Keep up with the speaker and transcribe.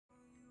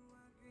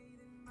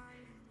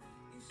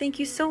Thank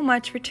you so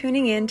much for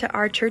tuning in to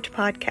our church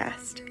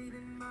podcast.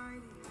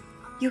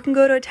 You can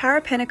go to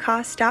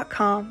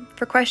atarapentecost.com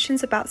for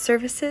questions about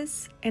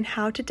services and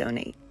how to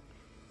donate.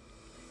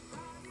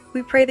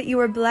 We pray that you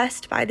are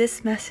blessed by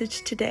this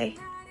message today.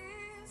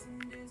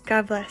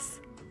 God bless.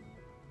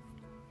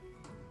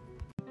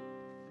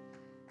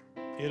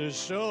 It is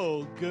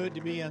so good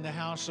to be in the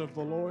house of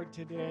the Lord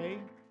today.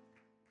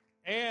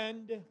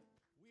 And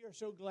we are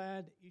so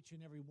glad each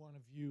and every one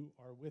of you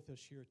are with us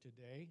here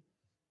today.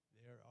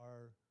 There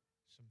are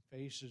some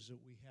faces that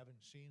we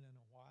haven't seen in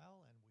a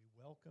while, and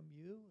we welcome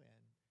you. And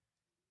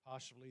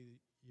possibly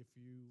if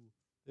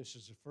this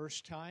is the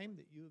first time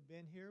that you have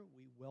been here,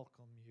 we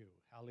welcome you.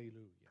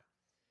 Hallelujah.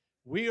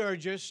 We are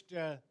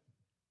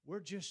we're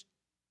just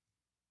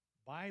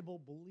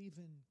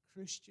Bible-believing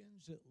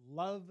Christians that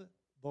love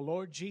the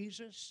Lord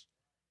Jesus.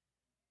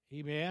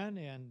 Amen.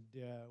 And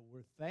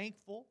we're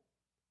thankful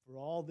for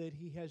all that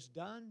He has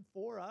done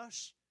for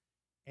us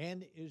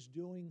and is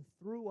doing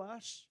through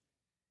us.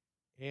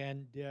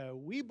 And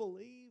we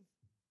believe,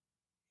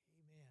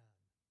 amen,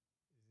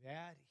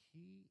 that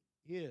He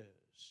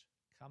is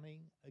coming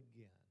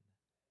again.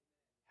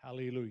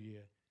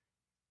 Hallelujah.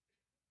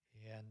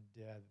 And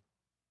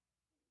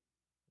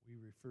we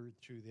referred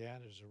to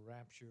that as a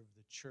rapture of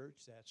the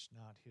church. That's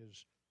not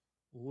His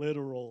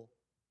literal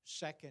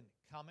second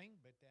coming,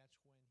 but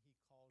that's when He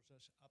calls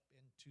us up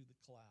into the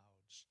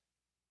clouds.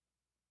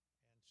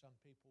 And some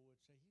people would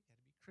say, you got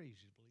to be crazy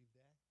to believe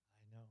that.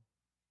 I know.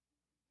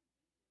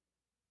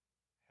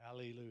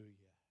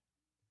 Hallelujah.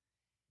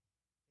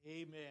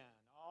 Amen.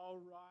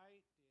 All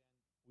right.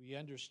 And we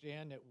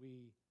understand that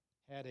we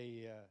had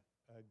a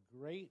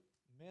great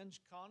men's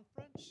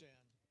conference, and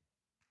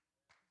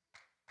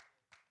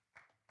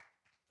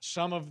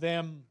some of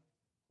them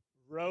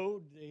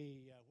rode the,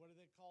 what do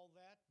they call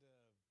that?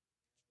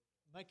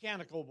 The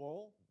mechanical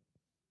bull,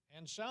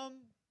 and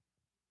some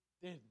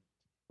didn't.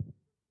 But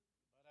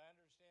I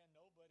understand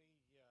nobody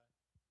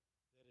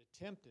that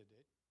attempted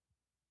it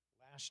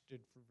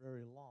lasted for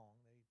very long.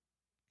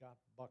 They got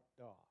bucked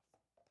off.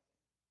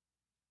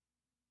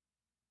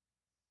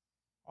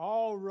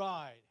 All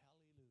right.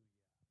 Hallelujah.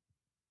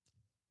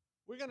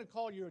 We're going to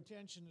call your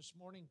attention this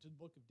morning to the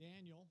book of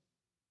Daniel,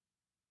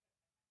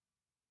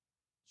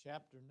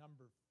 chapter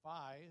number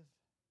 5.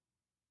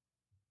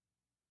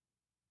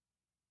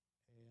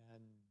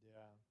 And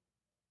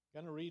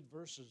going to read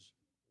verses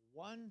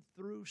 1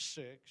 through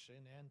 6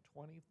 and then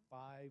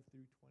 25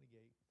 through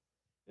 28.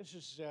 This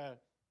is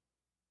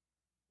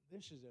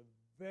a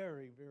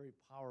very, very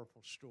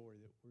powerful story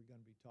that we're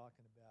going to be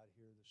talking about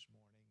here this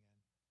morning.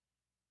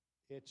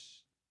 And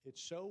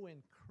it's so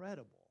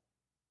incredible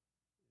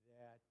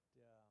that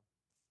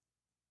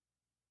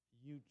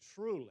you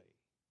truly,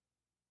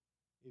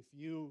 if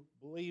you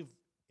believe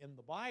in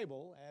the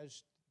Bible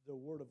as the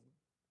Word of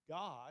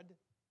God,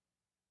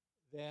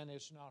 then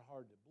it's not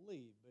hard to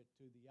believe. But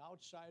to the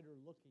outsider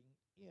looking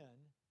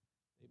in,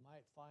 they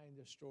might find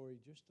the story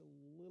just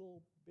a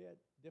little bit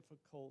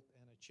difficult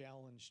and a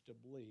challenge to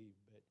believe.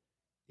 But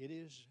it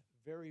is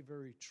very,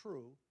 very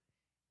true.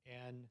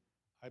 And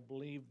I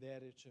believe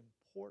that it's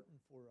important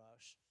for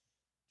us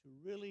to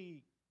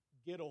really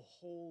get a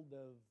hold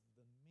of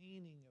the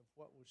meaning of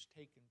what was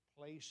taking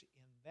place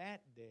in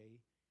that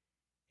day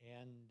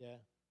and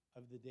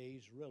of the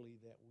days really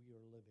that we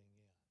are living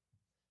in.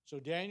 So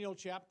Daniel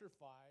chapter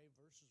 5,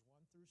 verses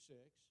 1 through 6.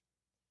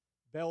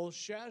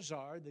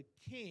 Belshazzar, the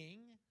king,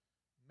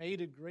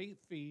 made a great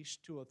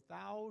feast to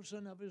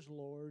 1,000 of his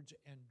lords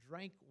and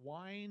drank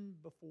wine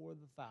before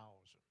the 1,000.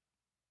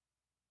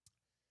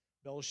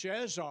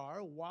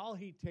 Belshazzar, while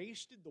he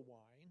tasted the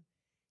wine,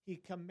 he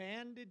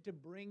commanded to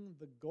bring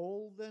the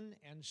golden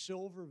and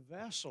silver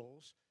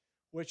vessels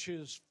which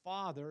his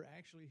father,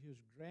 actually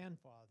his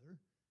grandfather,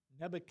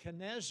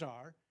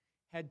 Nebuchadnezzar,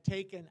 had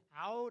taken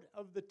out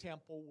of the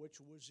temple which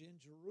was in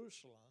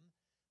Jerusalem,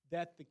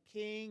 that the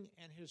king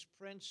and his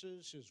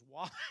princes, his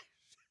wives,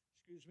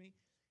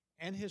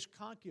 and his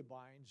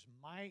concubines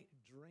might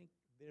drink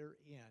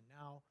therein.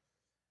 Now,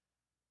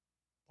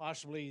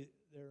 possibly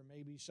there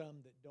may be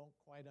some that don't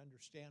quite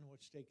understand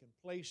what's taking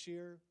place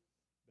here.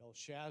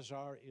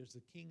 Belshazzar is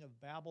the king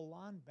of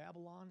Babylon.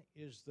 Babylon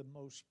is the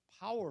most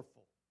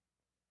powerful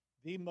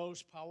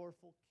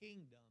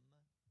kingdom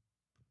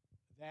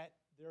that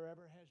there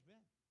ever has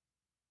been.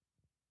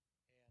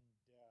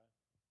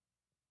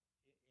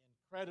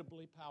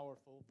 Incredibly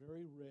powerful,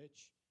 very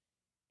rich,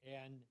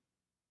 and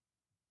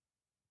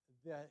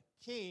the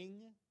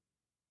king,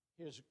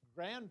 his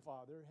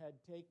grandfather, had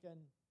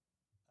taken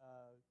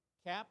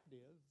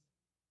captive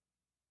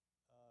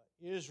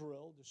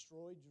Israel,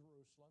 destroyed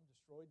Jerusalem,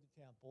 destroyed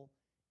the temple,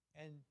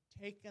 and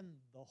taken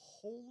the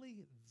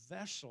holy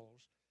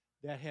vessels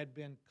that had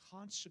been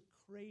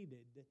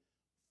consecrated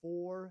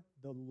for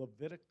the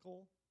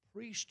Levitical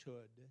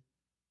priesthood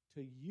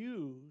to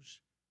use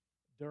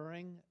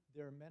during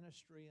their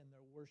ministry and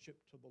their worship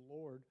to the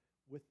Lord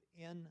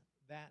within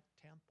that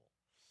temple.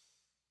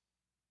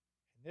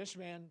 And this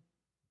man,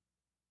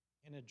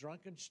 in a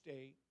drunken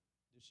state,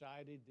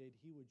 decided that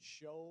he would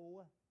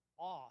show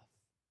off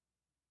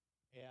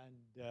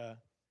And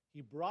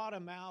he brought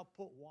them out,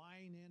 put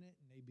wine in it,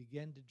 and they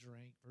began to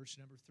drink. Verse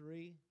number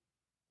 3.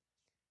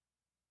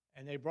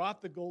 And they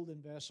brought the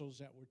golden vessels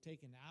that were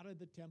taken out of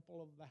the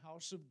temple of the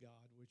house of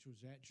God, which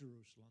was at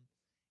Jerusalem.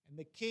 And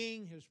the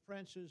king, his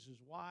princes,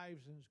 his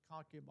wives, and his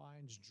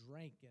concubines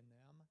drank in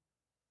them.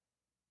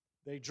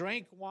 They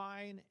drank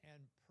wine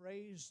and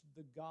praised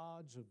the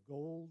gods of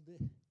gold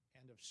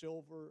and of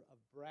silver, of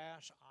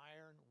brass,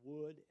 iron,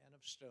 wood, and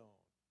of stone.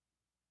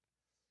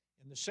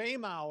 In the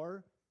same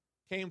hour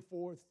came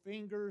forth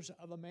fingers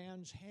of a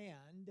man's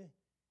hand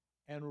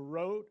and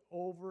wrote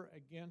over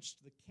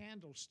against the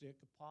candlestick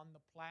upon the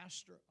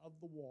plaster of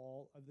the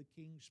wall of the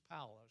king's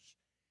palace.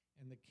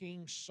 And the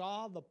king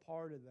saw the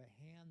part of the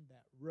hand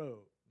that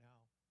wrote. Now,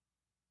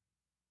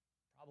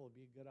 probably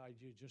be a good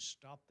idea to just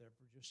stop there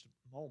for just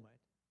a moment.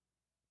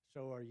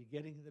 So are you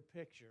getting the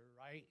picture,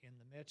 right? In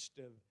the midst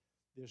of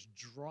this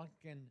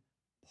drunken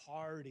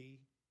party,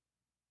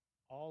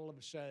 all of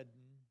a sudden,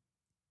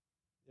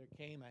 there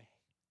came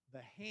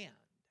the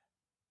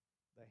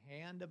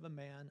hand of a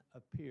man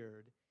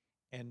appeared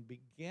and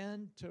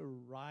began to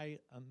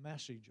write a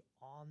message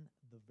on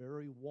the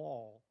very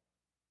wall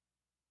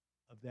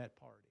of that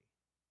party.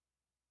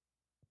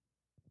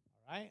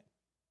 All right?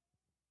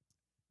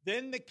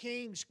 Then the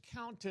king's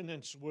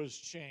countenance was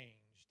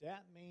changed.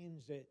 That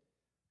means that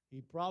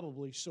he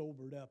probably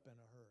sobered up in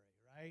a hurry,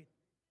 right?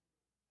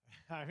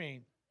 I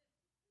mean,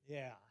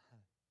 yeah.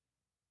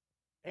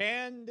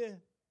 And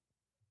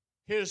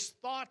his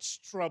thoughts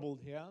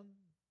troubled him,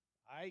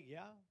 right?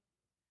 Yeah.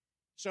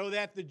 So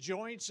that the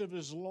joints of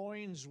his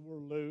loins were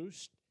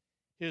loosed.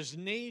 His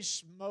knees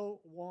smote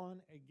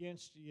one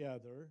against the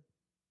other.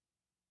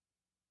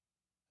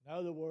 In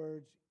other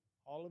words,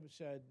 all of a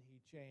sudden he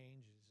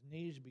changed. His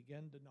knees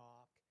began to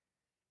knock,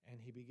 and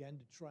he began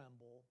to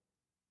tremble,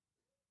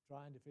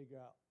 trying to figure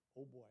out,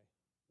 oh boy,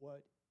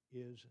 what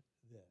is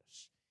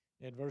this?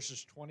 In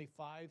verses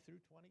 25 through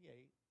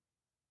 28,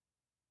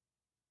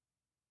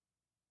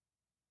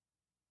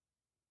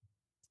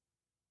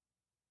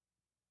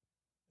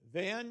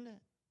 then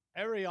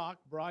Arioch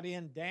brought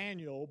in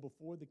Daniel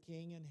before the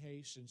king in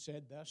haste and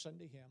said thus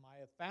unto him, I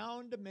have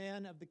found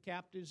men of the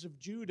captives of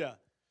Judah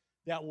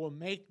that will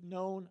make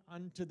known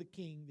unto the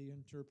king the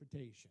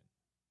interpretation.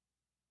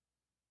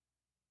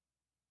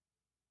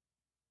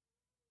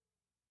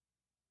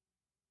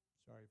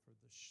 Sorry for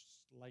the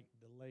slight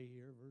delay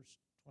here, verse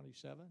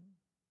 27.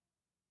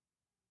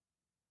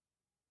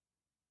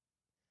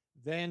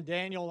 Then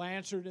Daniel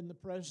answered in the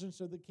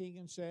presence of the king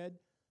and said,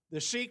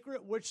 the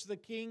secret which the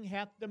king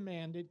hath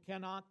demanded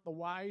cannot the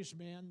wise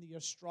men, the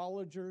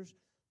astrologers,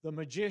 the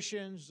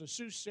magicians, the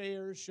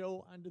soothsayers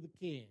show unto the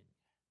king.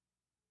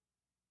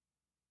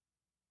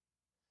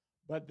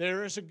 But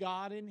there is a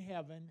God in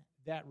heaven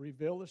that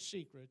revealeth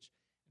secrets,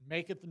 and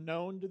maketh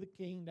known to the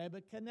king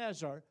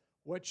Nebuchadnezzar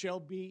what shall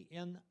be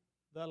in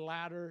the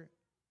latter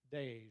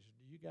days.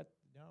 We got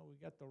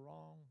the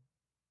wrong.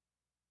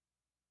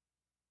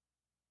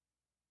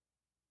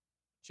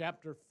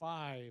 Chapter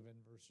 5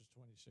 and verses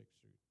 26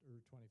 through,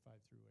 or 25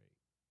 through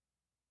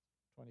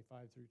 8.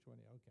 25 through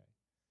 20, okay.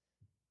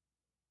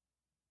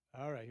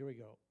 All right, here we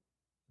go.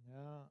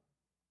 Now,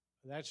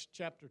 that's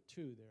chapter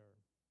 2 there.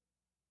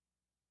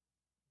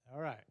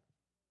 All right,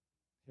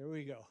 here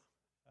we go.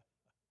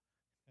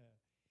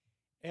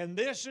 And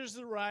this is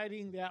the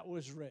writing that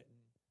was written.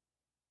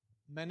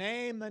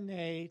 Mene,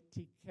 mene,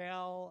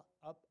 tekel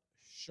up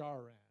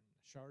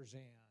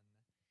Sharzan.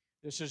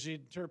 This is the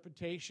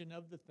interpretation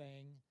of the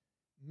thing.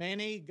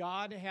 Many,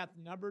 God hath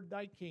numbered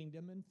thy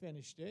kingdom and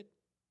finished it.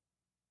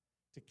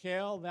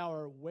 Tekel, thou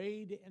art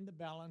weighed in the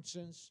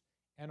balances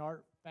and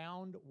art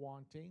found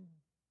wanting.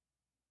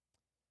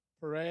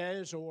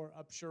 Perez, or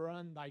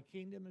Upshuran, thy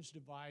kingdom is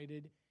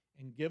divided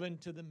and given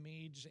to the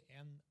Medes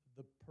and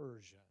the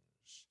Persians.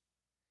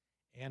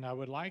 And I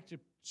would like to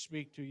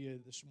speak to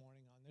you this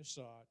morning on this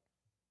thought.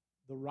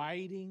 The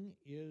writing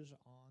is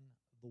on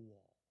the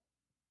wall.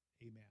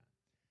 Amen.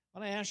 I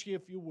want to ask you,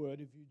 if you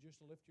would, if you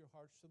just lift your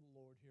hearts to the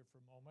Lord here for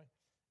a moment.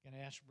 I'm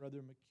going to ask Brother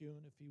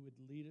McCune if he would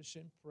lead us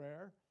in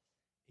prayer.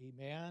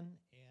 Amen.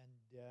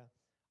 And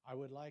I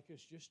would like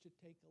us just to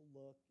take a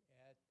look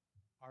at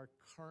our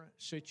current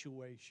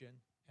situation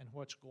and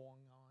what's going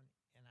on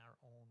in our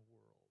own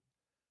world.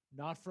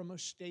 Not from a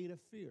state of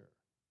fear,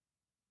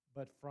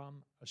 but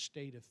from a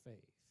state of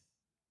faith.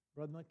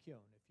 Brother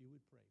McCune, if you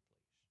would pray, please.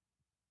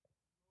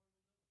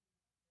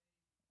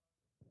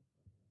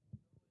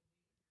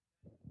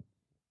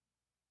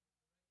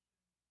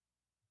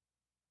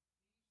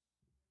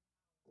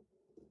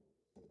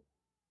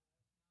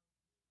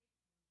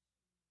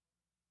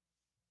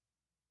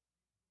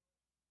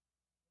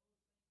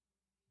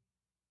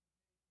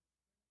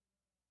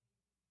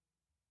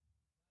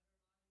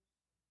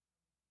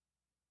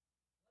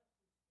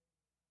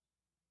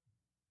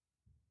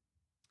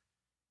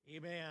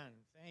 Amen.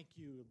 Thank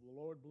you. The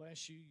Lord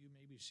bless you. You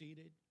may be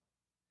seated.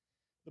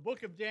 The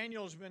book of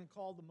Daniel has been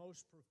called the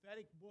most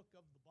prophetic book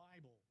of the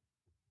Bible.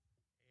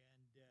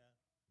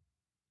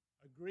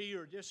 And agree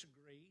or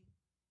disagree,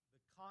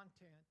 the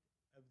content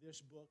of this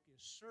book is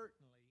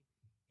certainly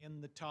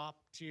in the top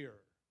tier.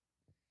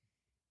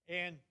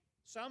 And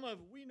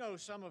we know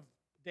some of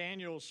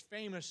Daniel's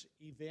famous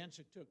events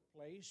that took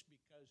place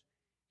because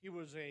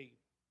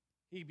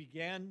he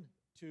began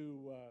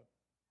to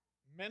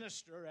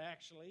minister,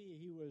 actually.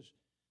 He was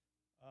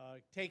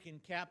taken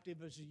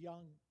captive as a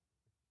young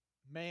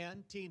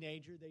man,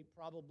 teenager, they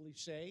probably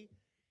say.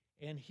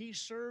 And he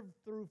served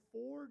through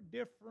 4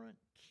 different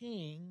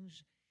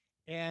kings.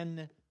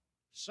 And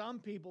some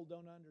people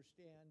don't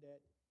understand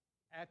that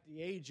at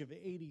the age of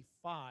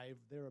 85,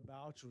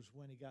 thereabouts, was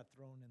when he got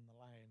thrown in the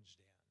lion's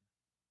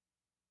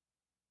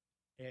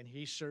den. And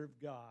he served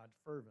God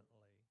fervently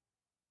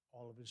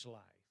all of his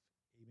life.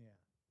 Amen.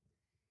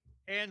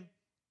 And,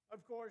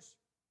 of course,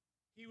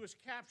 he was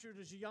captured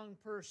as a young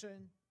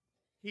person.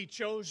 He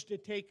chose to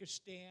take a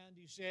stand.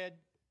 He said,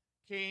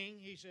 King,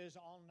 he says,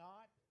 I'll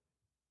not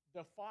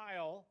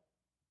defile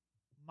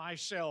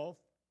myself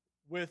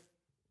with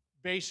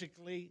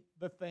basically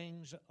the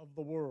things of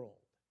the world.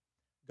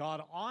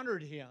 God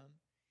honored him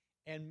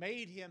and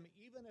made him,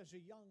 even as a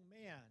young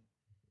man,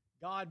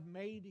 God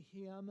made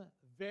him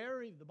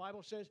the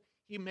Bible says,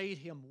 he made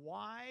him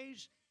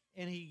wise,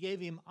 and he gave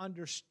him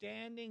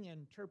understanding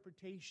and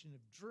interpretation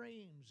of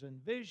dreams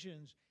and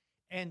visions,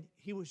 and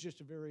he was just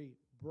a very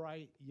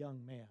bright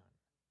young man.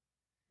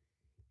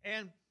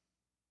 And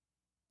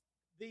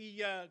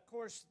of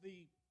course,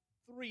 the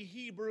 3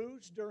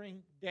 Hebrews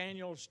during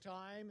Daniel's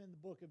time in the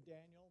book of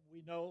Daniel,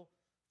 we know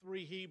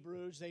 3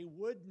 Hebrews, they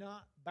would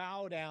not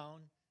bow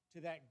down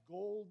to that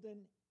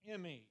golden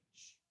image.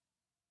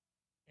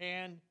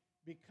 And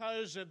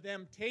because of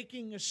them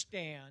taking a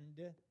stand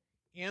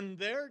in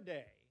their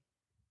day,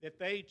 that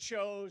they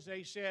chose,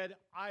 they said,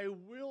 we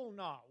will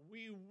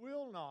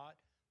not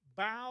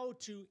bow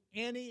to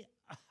any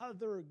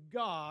other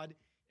God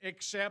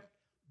except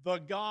the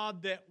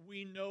God that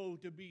we know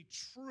to be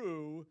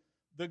true,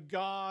 the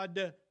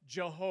God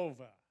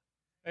Jehovah.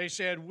 They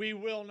said, we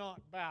will not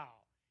bow.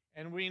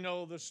 And we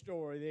know the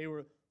story. They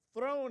were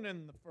thrown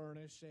in the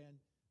furnace,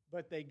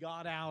 but they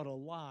got out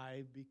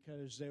alive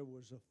because there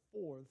was a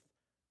 4th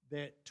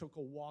that took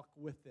a walk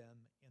with them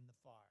in the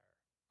fire.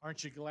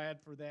 Aren't you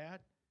glad for that?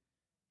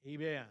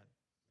 Amen.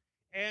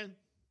 And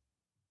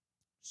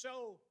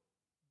so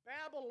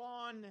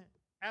Babylon,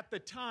 at the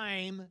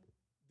time,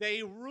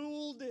 they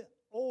ruled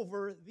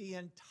over the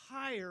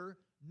entire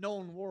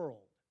known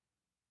world.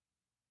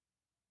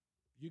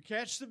 You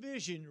catch the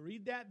vision,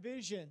 read that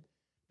vision,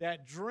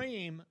 that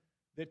dream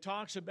that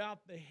talks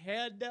about the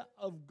head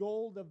of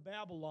gold of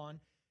Babylon.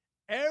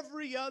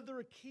 Every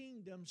other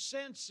kingdom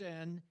since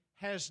then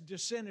has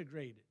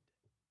disintegrated.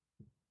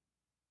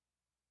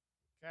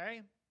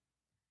 Okay?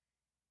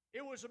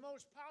 It was the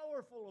most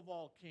powerful of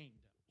all kingdoms.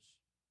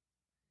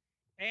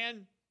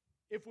 And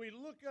if we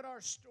look at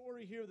our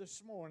story here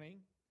this morning,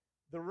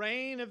 the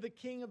reign of the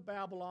king of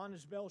Babylon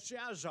is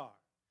Belshazzar.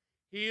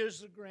 He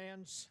is the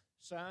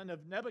grandson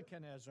of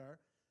Nebuchadnezzar,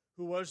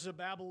 who was the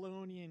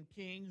Babylonian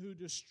king who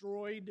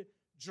destroyed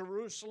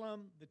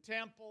Jerusalem, the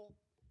temple,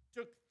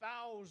 took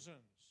thousands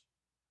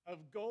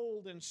of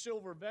gold and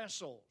silver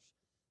vessels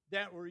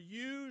that were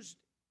used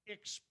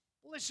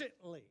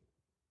explicitly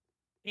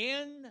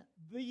in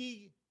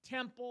the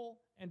temple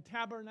and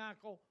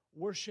tabernacle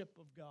worship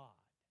of God.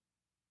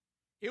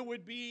 It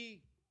would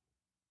be,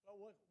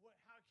 well,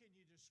 how can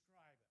you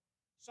describe it?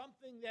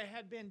 Something that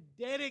had been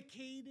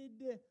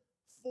dedicated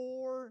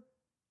for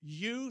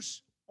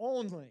use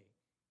only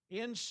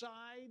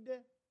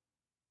inside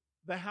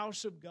the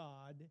house of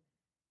God,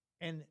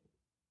 and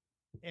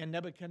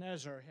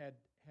Nebuchadnezzar had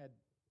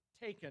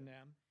taken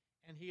them,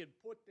 and he had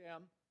put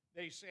them,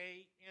 they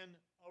say, in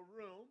a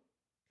room,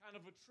 kind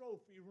of a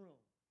trophy room,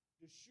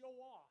 to show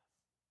off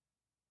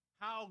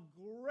how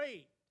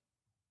great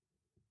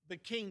the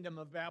kingdom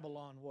of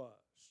Babylon was.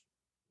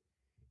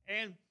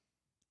 And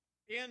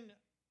in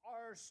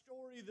our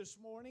story this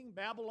morning,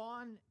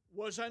 Babylon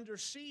was under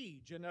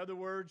siege. In other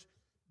words,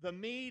 the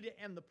Mede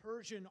and the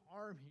Persian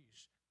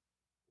armies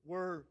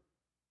were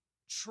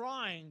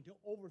trying to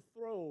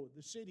overthrow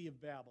the city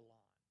of Babylon.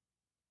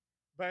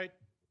 But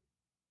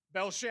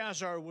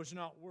Belshazzar was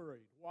not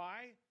worried.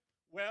 Why?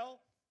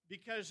 Well,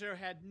 because there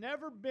had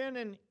never been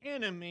an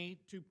enemy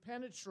to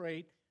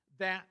penetrate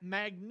that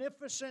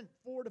magnificent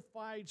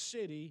fortified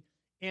city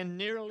in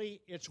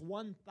nearly its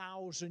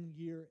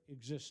 1,000-year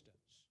existence.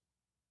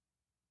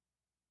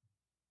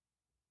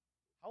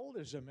 How old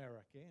is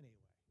America anyway?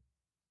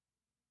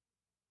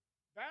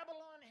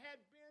 Babylon had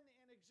been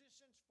in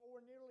existence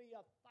for nearly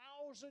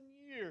 1,000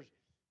 years.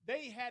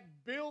 They had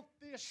built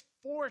this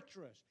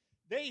fortress.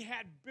 They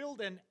had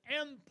built an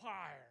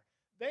empire.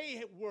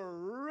 They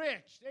were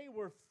rich. They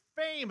were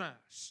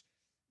famous.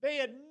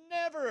 That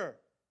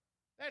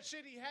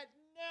city had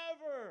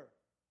never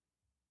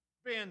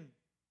been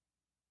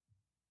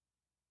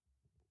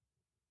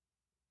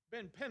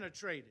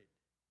penetrated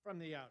from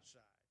the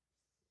outside.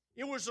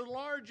 It was the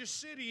largest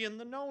city in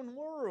the known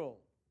world.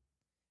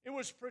 It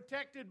was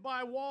protected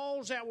by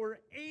walls that were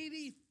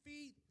 80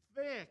 feet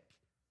thick.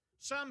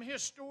 Some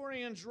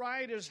historians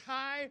write as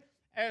high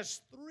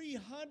as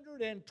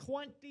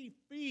 320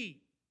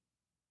 feet.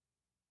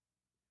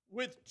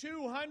 with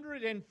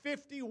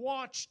 250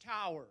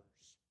 watchtowers,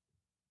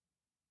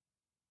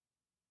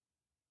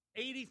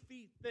 80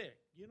 feet thick.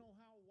 You know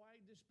how wide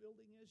this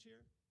building is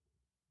here?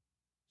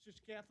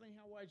 Sister Kathleen,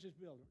 how wide is this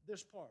building?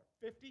 This part,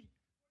 50?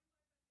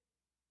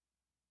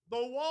 The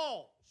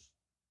walls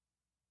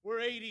were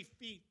 80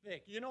 feet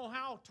thick. You know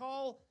how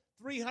tall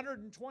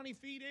 320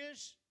 feet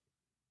is?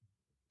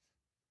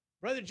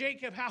 Brother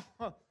Jacob,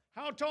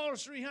 how tall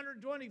is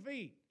 320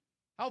 feet?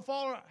 How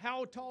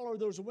tall are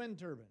those wind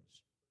turbines?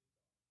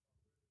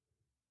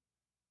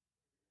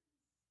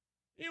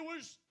 It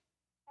was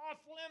off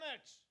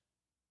limits.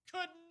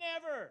 Could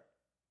never.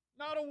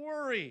 Not a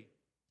worry.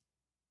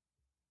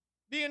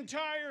 The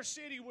entire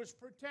city was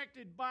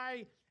protected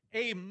by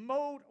a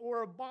moat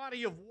or a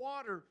body of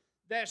water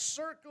that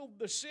circled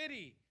the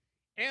city.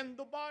 And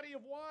the body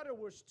of water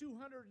was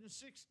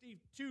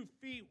 262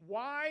 feet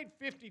wide,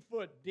 50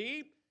 foot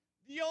deep.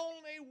 The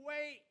only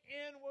way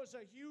in was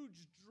a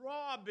huge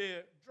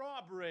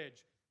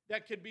drawbridge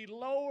that could be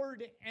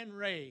lowered and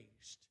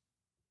raised.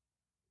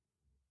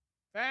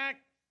 In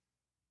fact,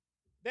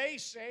 they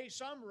say,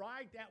 some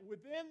write, that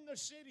within the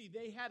city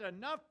they had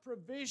enough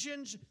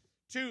provisions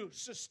to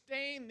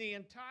sustain the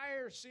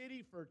entire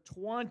city for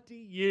 20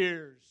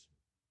 years.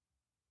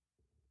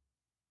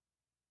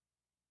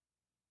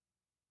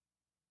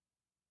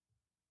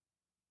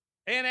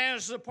 And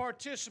as the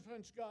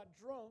participants got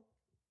drunk,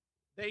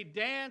 they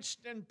danced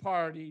and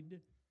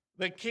partied.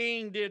 The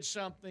king did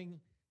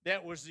something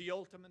that was the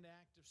ultimate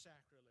act of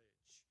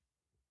sacrilege.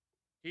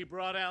 He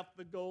brought out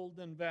the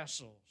golden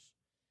vessels.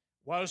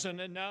 Wasn't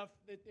enough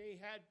that they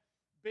had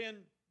been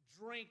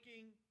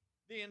drinking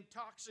the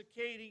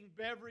intoxicating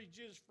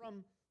beverages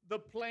from the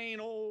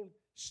plain old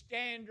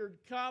standard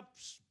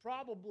cups,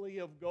 probably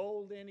of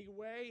gold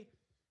anyway,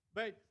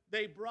 but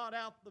they brought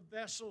out the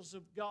vessels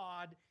of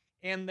God,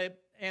 and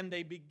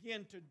they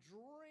begin to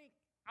drink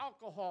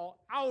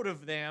alcohol out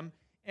of them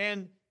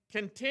and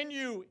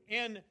continue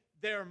in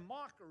their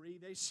mockery.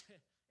 They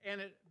said,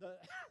 and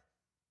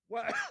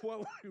what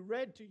we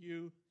read to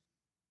you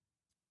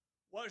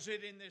was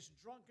that in this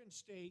drunken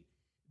state,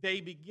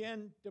 they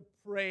begin to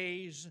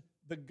praise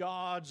the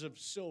gods of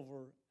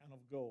silver and of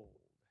gold.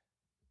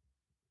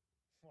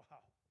 Wow.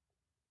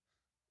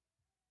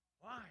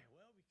 Why?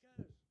 Well,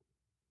 because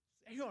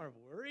they aren't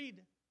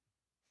worried.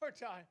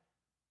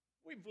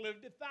 We've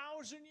lived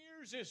 1,000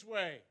 years this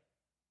way.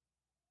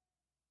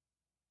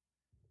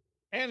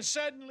 And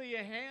suddenly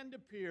a hand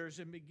appears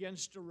and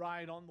begins to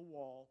write on the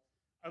wall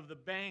of the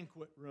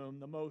banquet room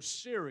the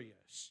most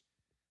serious,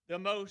 the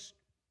most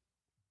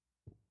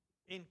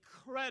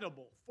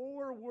incredible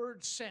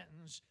 4-word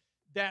sentence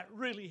that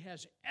really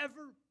has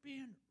ever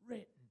been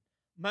written.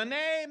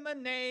 Mene,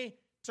 mene,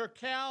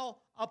 Tekel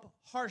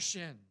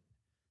upharsin.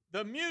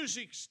 The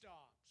music stops.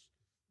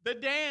 The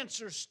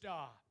dancers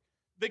stop.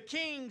 The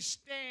king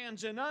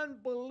stands in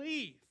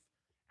unbelief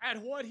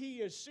at what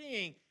he is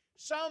seeing.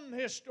 Some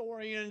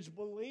historians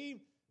believe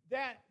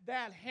that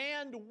that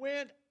hand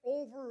went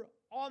over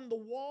on the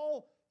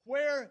wall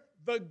where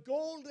the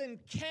golden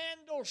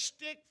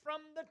candlestick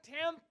from the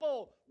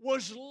temple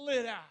was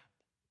lit up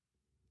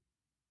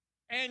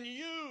and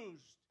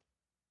used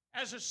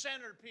as a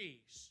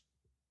centerpiece.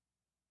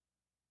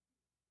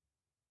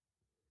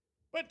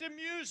 But the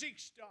music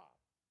stopped.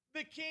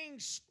 The king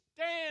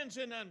stands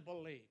in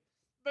unbelief.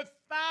 The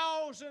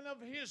 1,000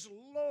 of his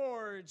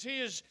lords,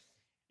 his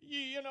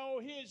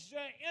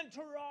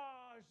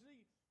entourage,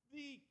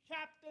 the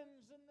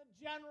captains and the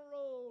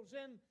generals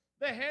and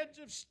the heads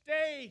of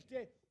state,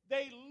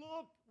 they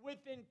look with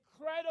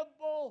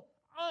incredible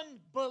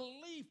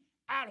unbelief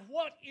at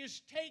what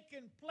is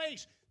taking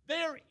place.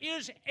 There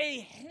is a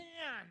hand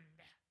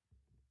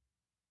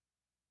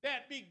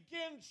that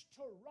begins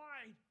to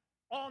write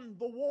on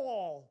the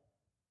wall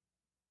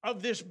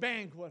of this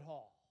banquet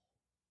hall.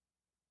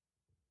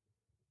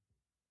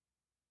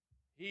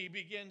 He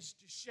begins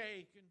to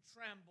shake and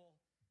tremble.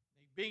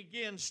 He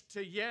begins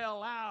to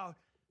yell out,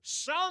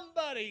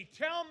 "Somebody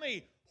tell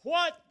me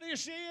what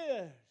this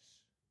is."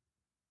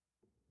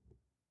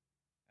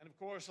 And of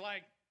course,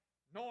 like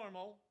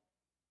normal,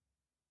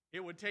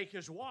 it would take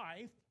his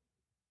wife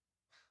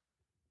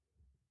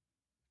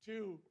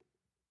to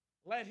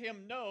let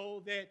him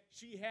know that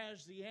she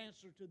has the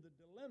answer to the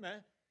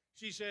dilemma.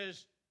 She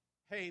says,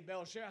 "Hey,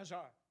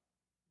 Belshazzar,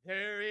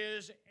 there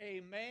is a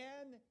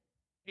man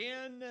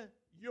in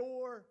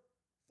your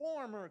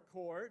former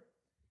court.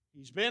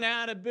 He's been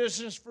out of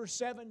business for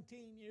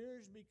 17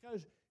 years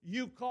because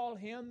you call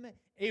him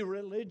a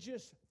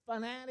religious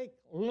fanatic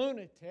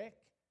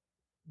lunatic.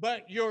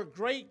 But your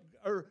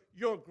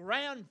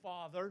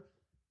grandfather,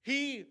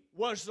 he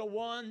was the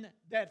one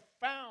that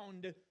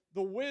found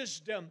the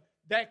wisdom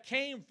that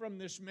came from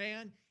this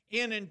man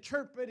in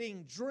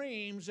interpreting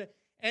dreams."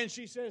 And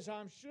she says,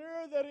 "I'm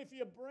sure that if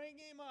you bring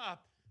him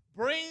up,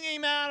 bring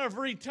him out of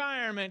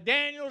retirement.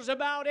 Daniel's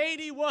about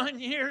 81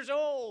 years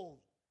old.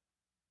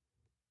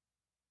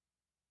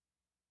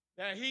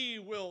 That he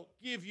will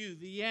give you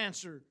the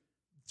answer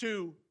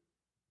to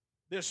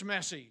this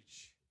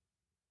message."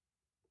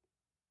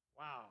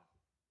 Wow.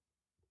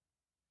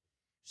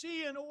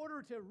 See, in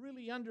order to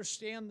really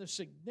understand the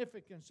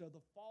significance of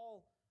the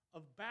fall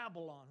of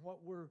Babylon,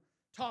 what we're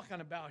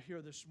talking about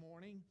here this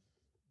morning,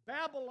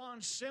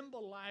 Babylon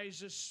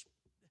symbolizes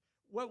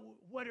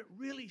what it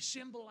really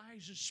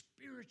symbolizes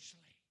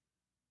spiritually.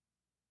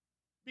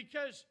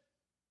 Because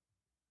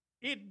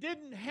it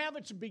didn't have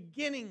its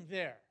beginning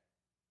there.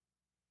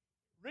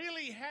 It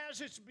really has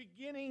its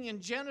beginning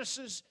in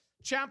Genesis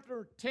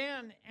chapter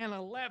 10 and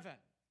 11.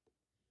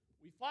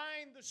 We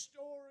find the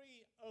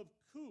story of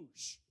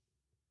Cush,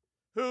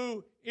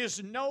 who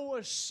is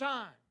Noah's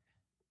son.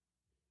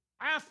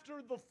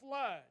 After the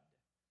flood,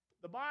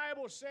 the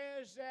Bible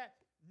says that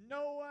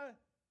Noah,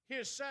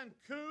 his son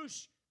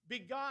Cush,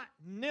 begot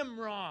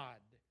Nimrod.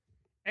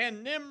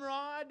 And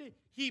Nimrod,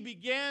 he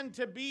began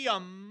to be a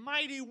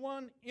mighty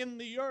one in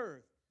the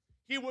earth.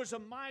 He was a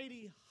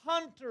mighty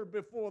hunter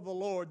before the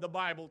Lord, the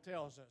Bible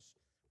tells us.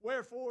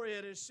 Wherefore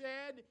it is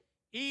said,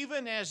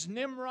 even as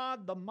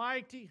Nimrod, the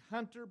mighty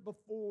hunter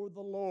before the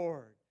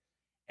Lord.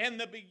 And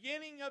the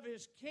beginning of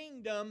his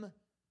kingdom,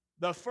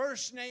 the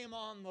first name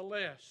on the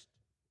list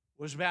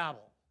was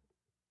Babel.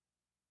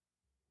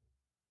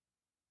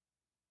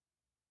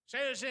 It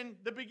says in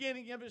the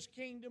beginning of his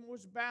kingdom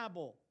was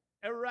Babel,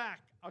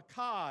 Erech,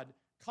 Akkad,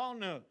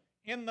 Calneh,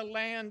 in the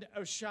land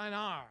of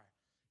Shinar.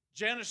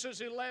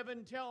 Genesis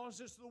 11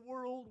 tells us the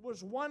world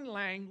was one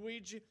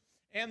language,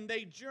 and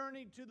they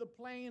journeyed to the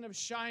plain of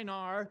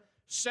Shinar,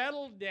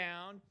 settled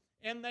down,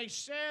 and they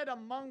said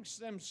amongst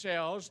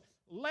themselves,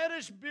 let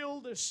us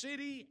build a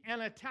city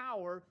and a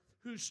tower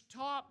whose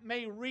top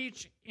may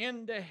reach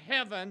into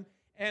heaven,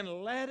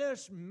 and let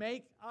us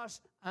make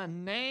us a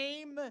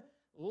name,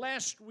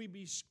 lest we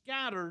be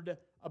scattered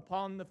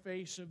upon the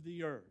face of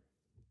the earth.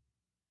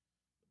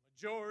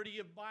 The majority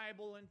of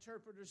Bible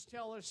interpreters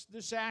tell us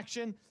this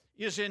action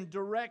is in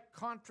direct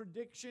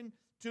contradiction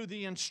to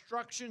the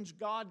instructions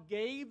God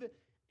gave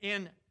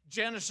in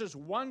Genesis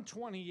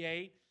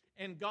 1:28,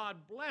 and God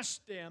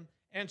blessed them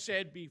and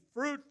said, be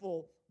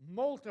fruitful,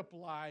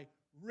 multiply,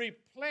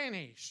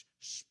 replenish,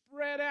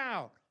 spread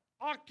out,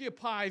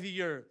 occupy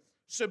the earth,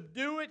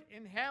 subdue it,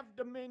 and have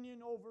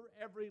dominion over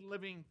every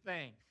living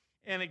thing.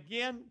 And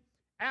again,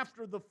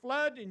 after the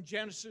flood in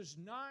Genesis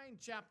 9,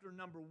 chapter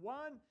number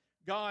 1,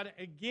 God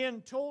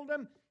again told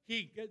him,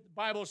 the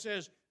Bible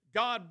says,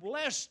 God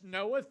blessed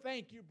Noah.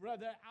 Thank you,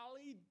 Brother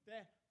Ali,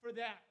 for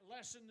that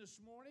lesson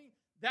this morning.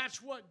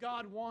 That's what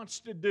God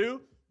wants to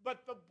do.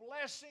 But the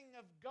blessing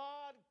of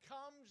God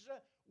comes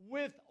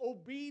with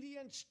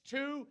obedience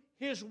to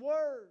His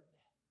Word.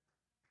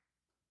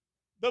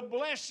 The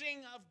blessing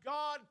of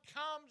God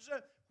comes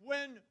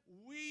when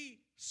we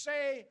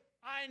say,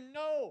 I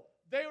know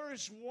there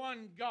is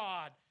one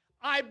God.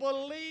 I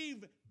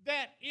believe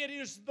that it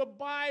is the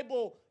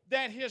Bible,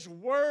 that His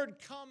Word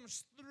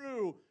comes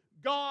through.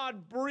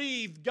 God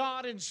breathed,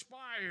 God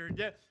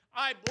inspired.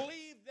 I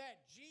believe that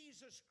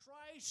Jesus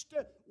Christ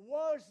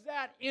was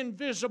that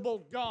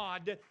invisible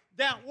God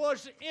that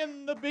was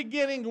in the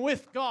beginning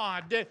with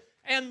God,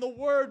 and the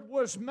Word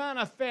was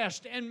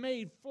manifest and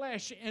made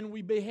flesh, and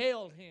we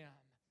beheld Him.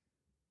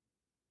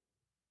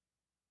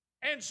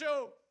 And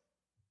so,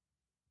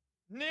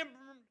 Nimrod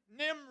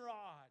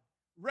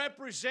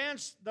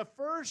represents the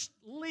first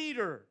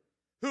leader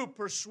who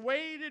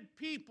persuaded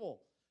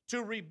people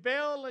to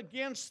rebel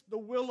against the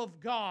will of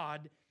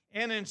God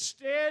and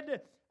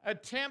instead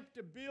attempt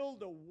to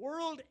build a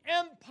world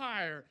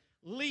empire,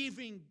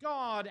 leaving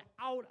God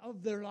out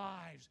of their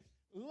lives.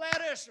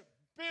 Let us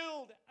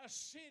build a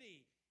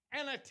city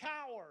and a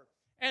tower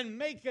and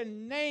make a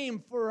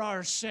name for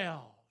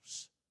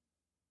ourselves.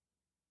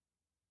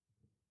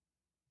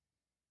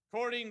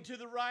 According to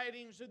the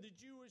writings of the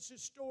Jewish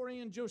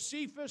historian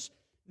Josephus,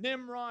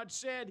 Nimrod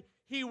said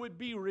he would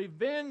be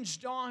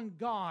revenged on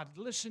God.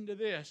 Listen to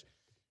this.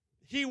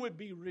 He would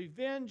be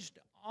revenged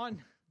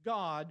on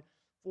God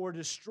for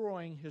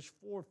destroying his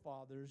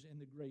forefathers in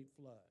the great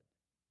flood.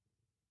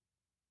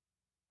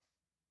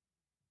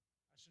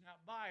 That's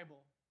not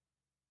Bible.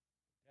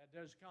 That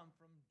does come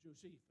from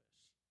Josephus.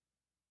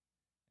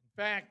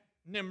 In fact,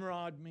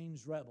 Nimrod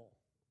means rebel.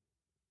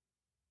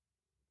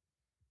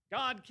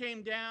 God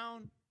came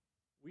down,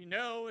 we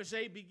know, as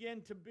they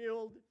began to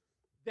build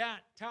that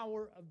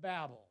Tower of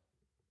Babel.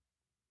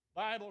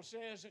 The Bible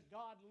says that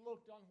God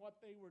looked on what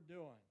they were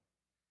doing.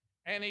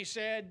 And He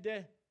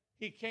said,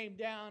 He came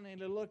down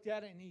and He looked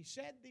at it and He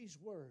said these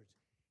words.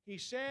 He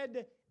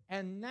said,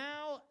 and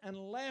now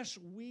unless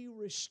we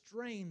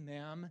restrain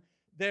them,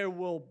 there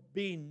will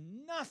be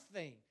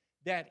nothing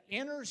that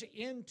enters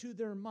into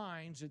their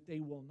minds that they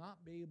will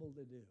not be able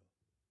to do.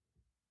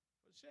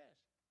 It says,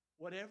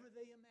 whatever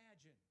they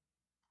imagine.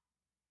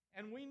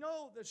 And we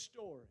know the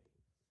story,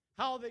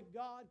 how that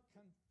God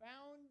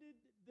confounded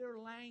their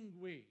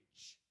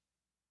language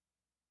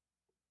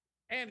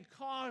and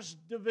caused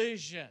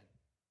division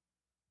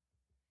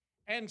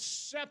and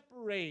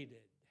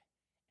separated,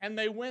 and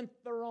they went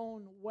their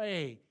own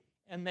way,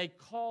 and they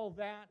call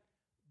that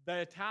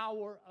the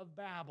Tower of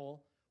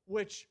Babel,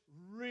 which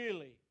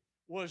really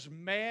was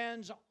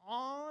man's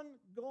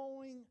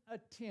ongoing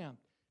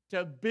attempt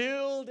to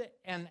build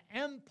an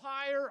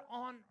empire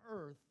on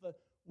earth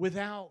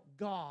without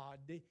God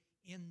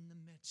in the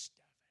midst of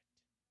it.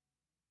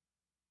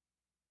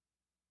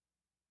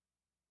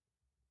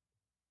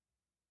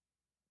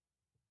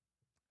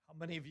 How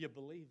many of you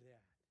believe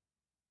that?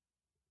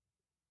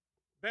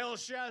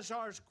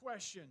 Belshazzar's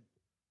question,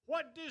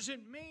 what does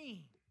it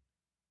mean?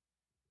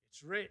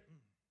 It's written.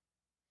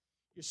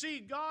 You see,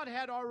 God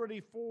had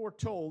already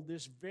foretold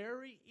this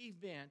very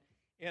event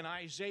in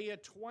Isaiah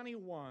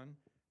 21,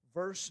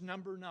 verse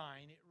number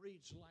 9. It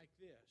reads like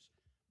this: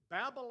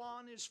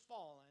 Babylon is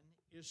fallen,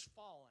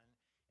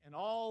 and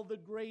all the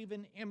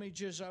graven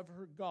images of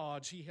her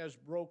gods he has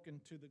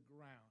broken to the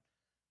ground.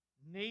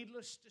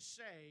 Needless to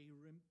say,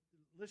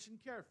 listen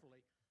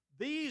carefully,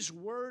 these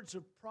words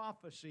of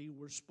prophecy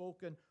were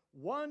spoken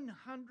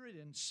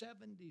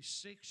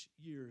 176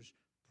 years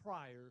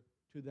prior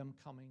to them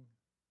coming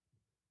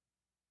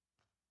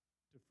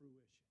to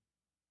fruition.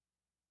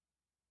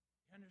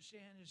 You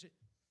understand? Is it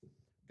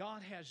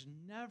God has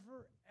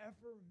never,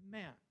 ever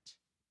meant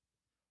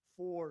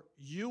for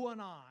you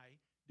and I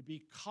to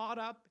be caught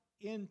up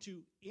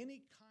into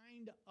any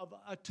kind of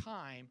a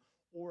time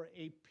or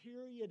a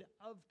period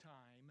of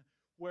time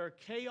where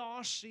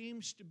chaos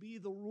seems to be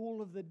the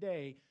rule of the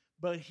day,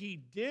 but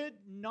He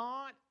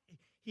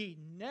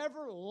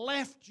never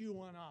left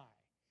you and I,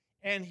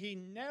 and He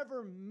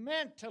never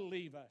meant to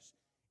leave us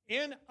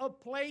in a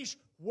place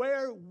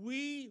where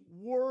we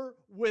were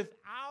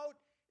without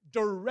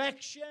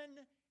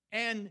direction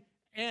and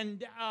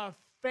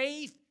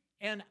faith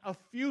and a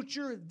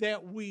future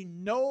that we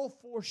know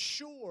for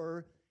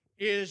sure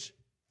is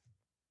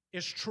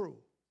true.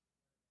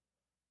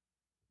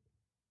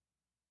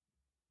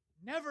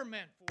 Never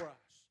meant for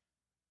us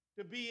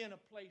to be in a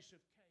place of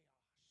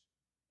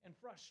chaos and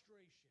frustration.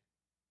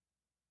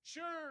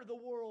 Sure, the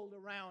world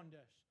around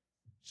us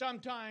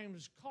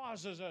sometimes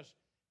causes us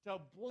to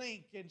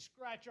blink and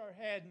scratch our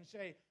head and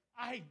say,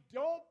 I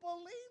don't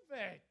believe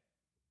it.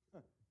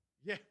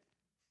 Yeah.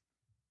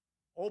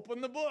 Open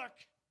the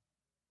book.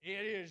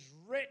 It is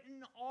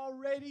written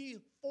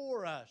already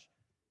for us.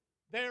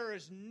 There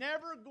is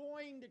never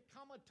going to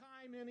come a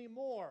time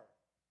anymore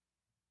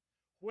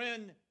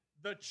when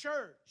the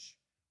church,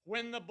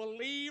 when the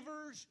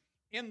believers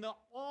in the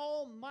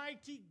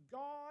Almighty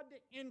God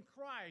in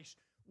Christ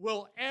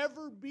will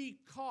ever be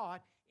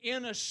caught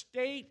in a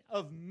state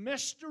of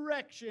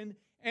misdirection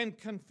and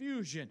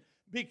confusion.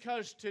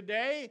 Because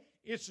today,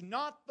 it's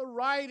not the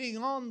writing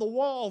on the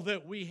wall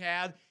that we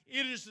have,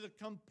 it is the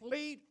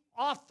complete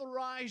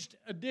authorized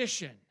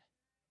edition.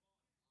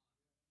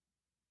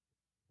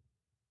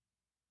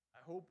 I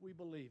hope we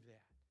believe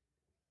that.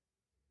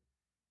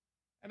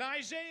 And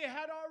Isaiah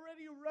had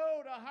already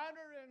wrote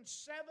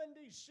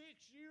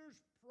 176 years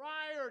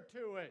prior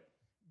to it.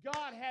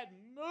 God had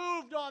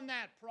moved on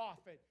that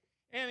prophet.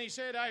 And He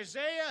said,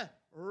 Isaiah,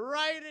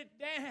 write it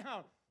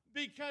down,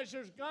 because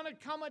there's going to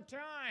come a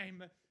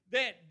time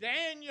that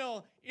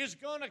Daniel is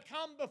going to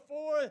come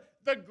before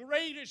the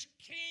greatest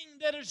king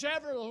that has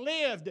ever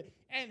lived,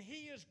 and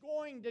he is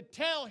going to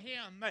tell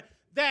him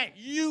that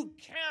you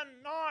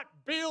cannot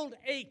build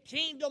a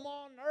kingdom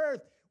on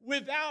earth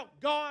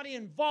without God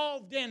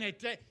involved in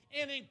it,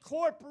 and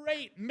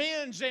incorporate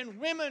men's and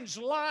women's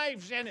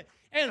lives and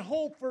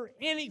hope for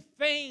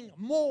anything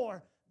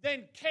more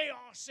than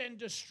chaos and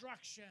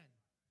destruction.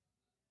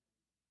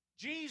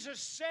 Jesus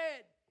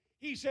said,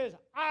 He says,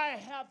 I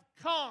have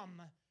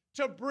come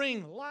to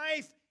bring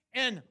life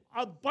and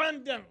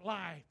abundant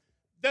life.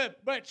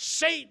 But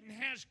Satan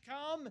has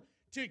come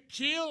to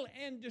kill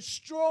and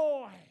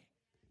destroy,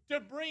 to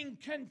bring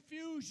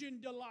confusion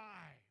to lives.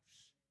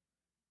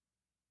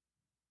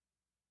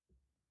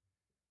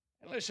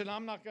 And listen,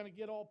 I'm not going to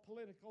get all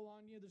political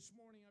on you this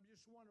morning. I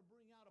just want to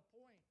bring out a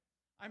point.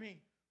 I mean,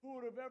 who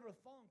would have ever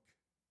thunk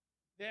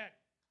that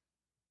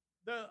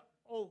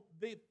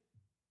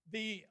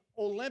the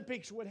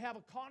Olympics would have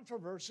a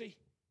controversy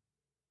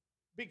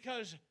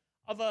because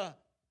of an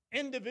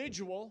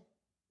individual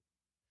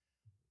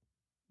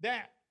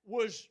that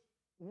was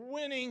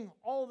winning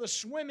all the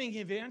swimming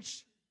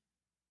events?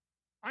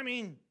 I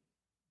mean,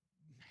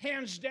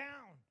 hands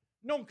down,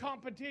 no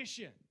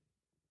competition.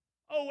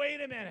 Oh, wait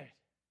a minute.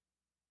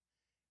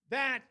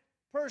 That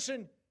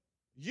person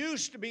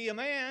used to be a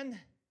man,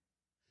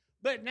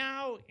 but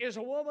now is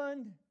a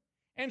woman,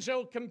 and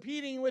so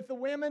competing with the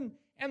women,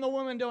 and the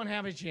women don't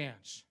have a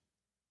chance.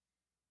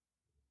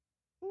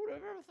 Who would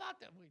have ever thought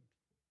that?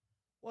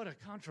 What a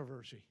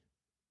controversy.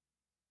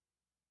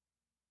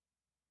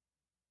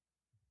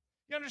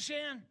 You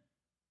understand?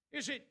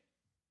 Is it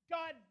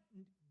God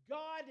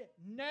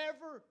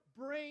never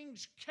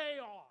brings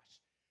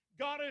chaos.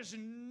 God is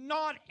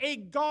not a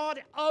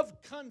God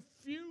of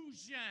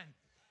confusion.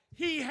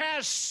 He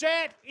has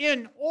set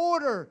in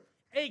order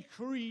a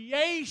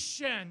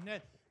creation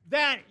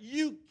that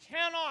you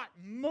cannot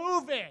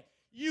move it.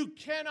 You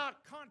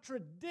cannot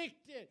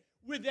contradict it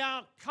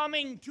without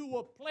coming to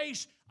a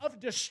place of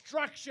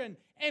destruction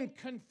and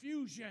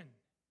confusion.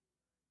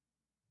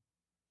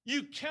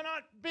 You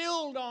cannot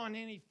build on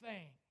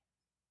anything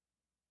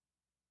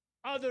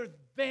other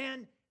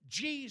than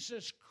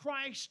Jesus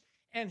Christ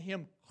and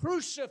Him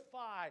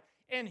crucified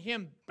and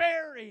Him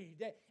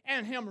buried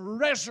and Him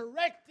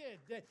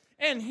resurrected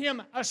and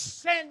Him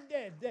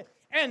ascended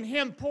and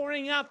Him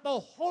pouring out the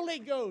Holy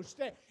Ghost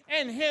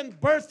and Him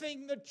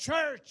birthing the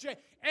church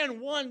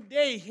and one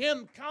day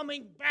Him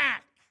coming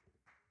back.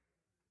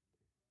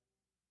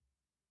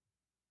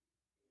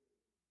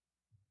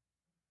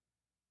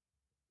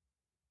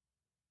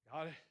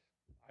 God,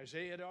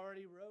 Isaiah had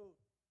already wrote.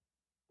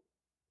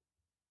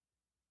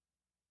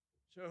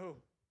 So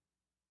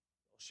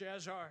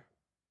Belshazzar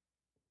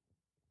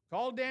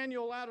called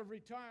Daniel out of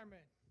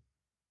retirement.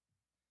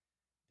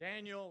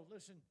 Daniel,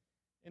 listen,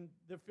 in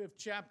the 5th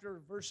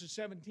chapter, verses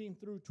 17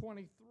 through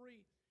 23,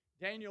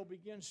 Daniel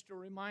begins to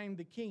remind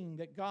the king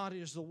that God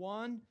is the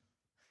one.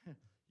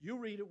 You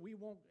read it, we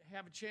won't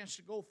have a chance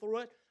to go through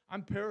it.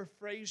 I'm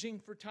paraphrasing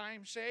for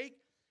time's sake.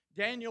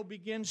 Daniel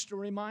begins to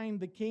remind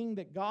the king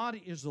that God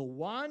is the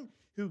one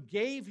who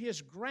gave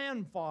his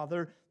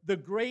grandfather the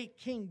great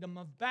kingdom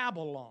of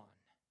Babylon.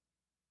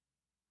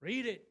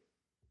 Read it.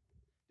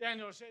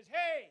 Daniel says,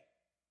 hey,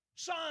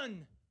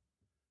 son,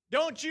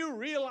 don't you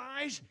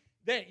realize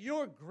that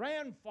your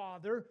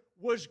grandfather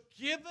was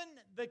given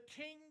the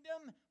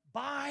kingdom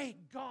by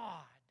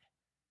God?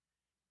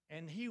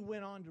 And he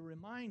went on to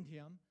remind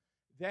him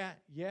that,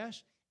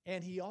 yes,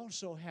 and he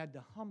also had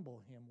to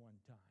humble him one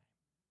time.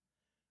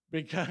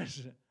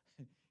 Because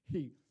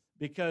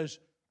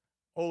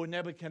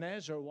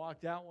Nebuchadnezzar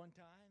walked out one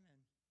time and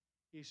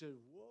he said,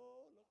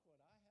 whoa, look what I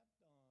have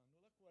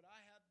done. Look what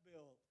I have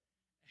built.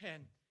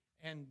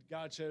 And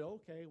God said,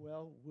 okay,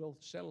 well, we'll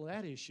settle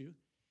that issue.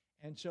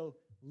 And so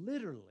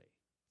literally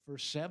for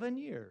 7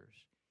 years,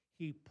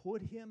 he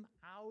put him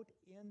out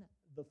in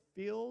the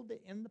field,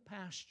 in the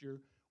pasture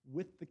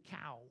with the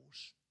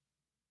cows.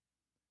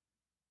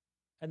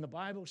 And the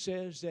Bible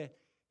says that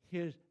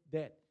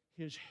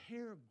his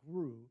hair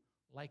grew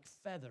like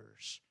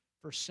feathers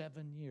for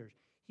 7 years.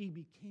 He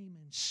became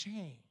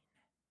insane.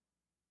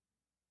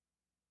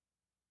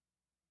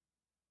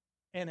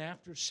 And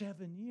after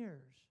 7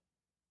 years,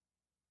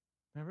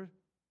 remember,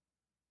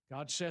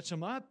 God sets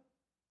him up,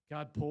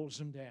 God pulls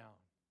him down.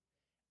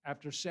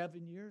 After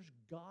 7 years,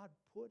 God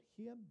put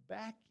him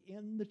back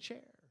in the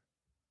chair.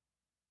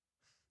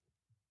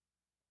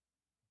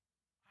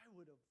 I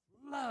would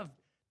have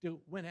loved to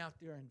went out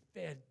there and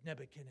fed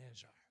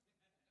Nebuchadnezzar.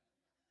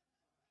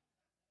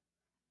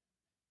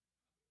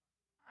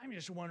 I'm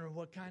just wondering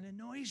what kind of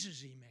noises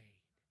he made.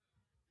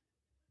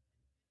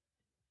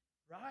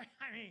 Right?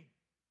 I mean,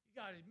 you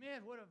got to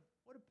admit, what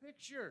a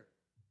picture.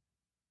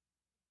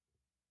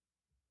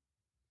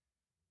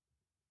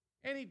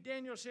 And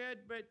Daniel said,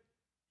 but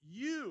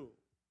you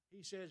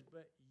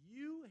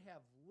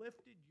have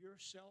lifted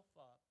yourself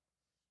up.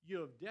 You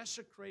have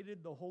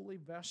desecrated the holy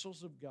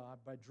vessels of God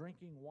by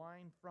drinking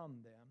wine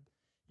from them.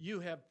 You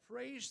have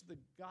praised the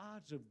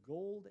gods of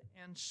gold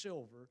and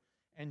silver,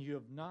 and you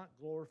have not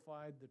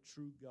glorified the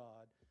true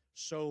God.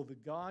 So the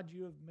God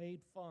you have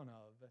made fun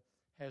of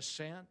has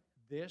sent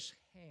this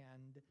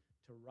hand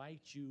to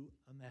write you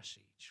a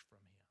message from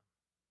him.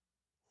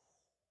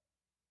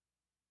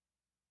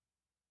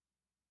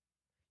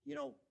 You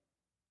know,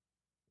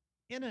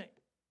 in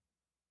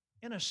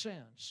a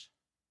sense,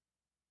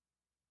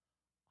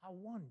 I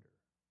wonder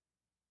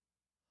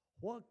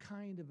what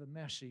kind of a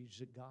message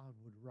that God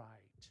would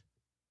write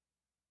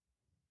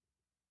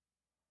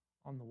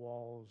on the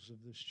walls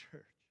of this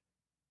church.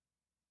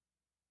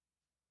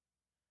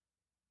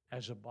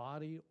 As a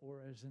body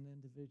or as an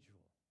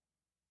individual.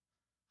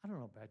 I don't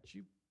know about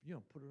you. You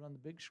don't put it on the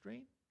big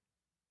screen?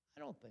 I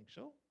don't think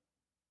so.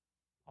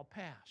 I'll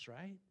pass,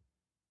 right?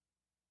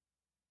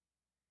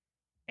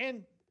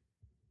 And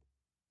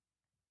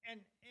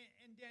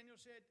Daniel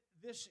said,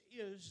 this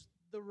is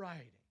the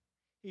writing.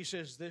 He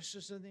says, this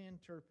is the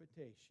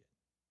interpretation.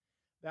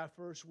 That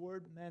first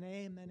word,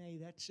 mene,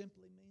 that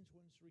simply means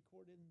when it's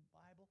recorded in the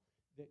Bible,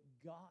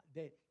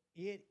 that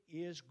it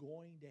is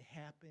going to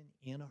happen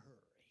in a hurry.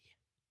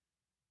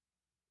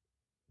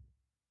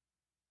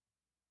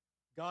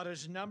 God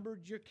has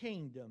numbered your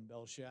kingdom,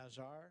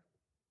 Belshazzar,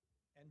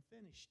 and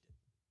finished it.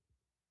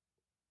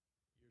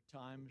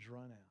 Your time's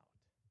run out.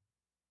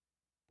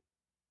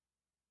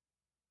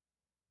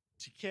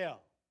 Tekel,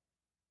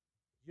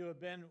 you have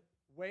been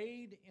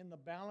weighed in the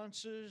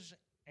balances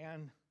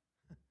and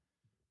the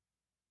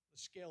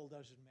scale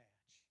doesn't match.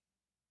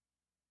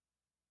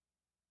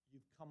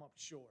 You've come up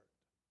short.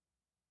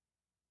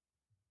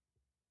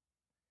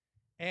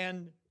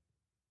 And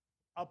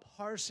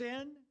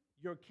Upharsin,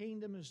 your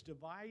kingdom is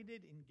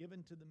divided and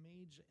given to the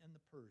Medes and the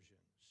Persians.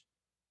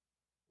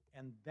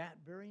 And that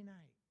very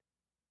night,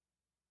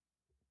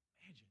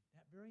 imagine,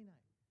 that very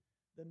night,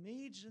 the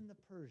Medes and the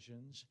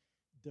Persians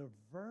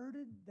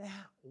diverted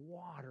that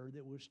water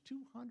that was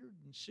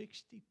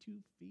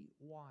 262 feet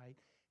wide.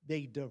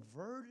 They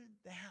diverted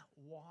that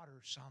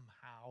water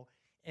somehow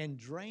and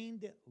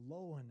drained it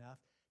low enough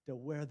to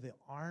where the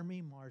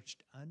army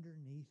marched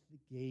underneath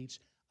the gates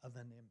of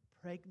an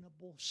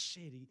impregnable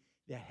city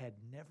that had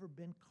never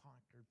been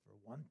conquered for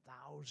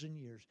 1,000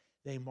 years.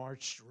 They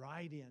marched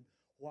right in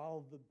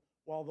while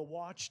while the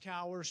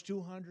watchtowers,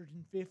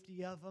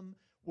 250 of them,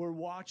 were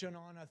watching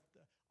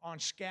on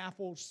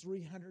scaffolds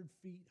 300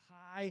 feet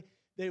high.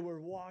 They were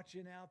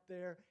watching out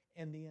there,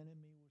 and the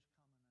enemy was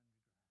coming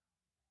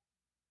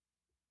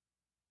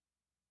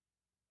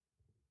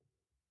underground.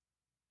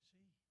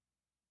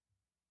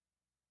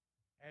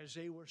 See? As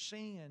they were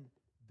saying,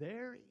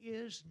 there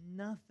is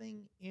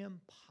nothing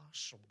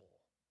impossible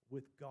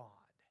with God,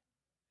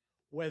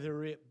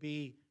 whether it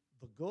be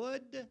the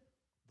good,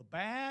 the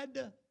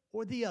bad,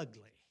 or the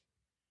ugly.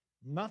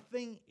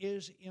 Nothing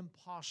is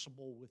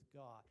impossible with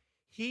God.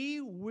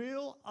 He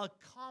will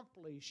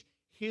accomplish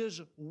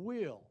His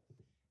will.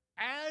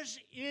 As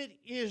it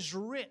is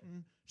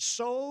written,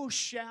 so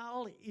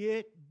shall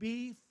it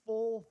be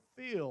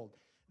fulfilled.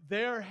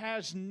 There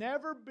has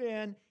never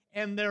been,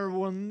 and there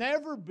will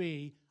never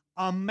be,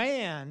 a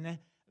man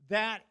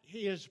that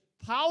is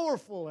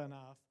powerful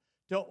enough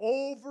to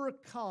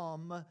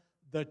overcome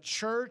the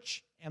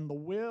church and the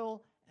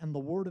will and the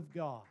Word of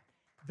God.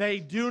 They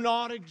do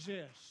not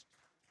exist.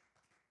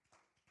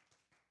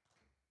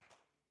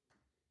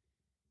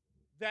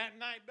 That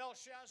night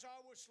Belshazzar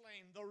was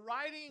slain. The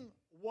writing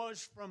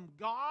was from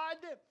God.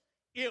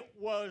 It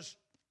was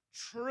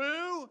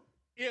true.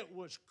 It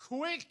was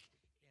quick.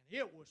 And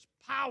it was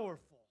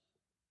powerful.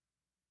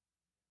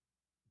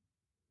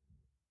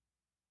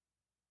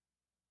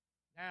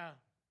 Now,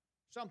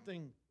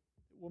 something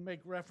we'll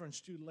make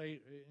reference to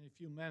later in a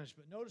few minutes,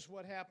 but notice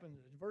what happened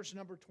in verse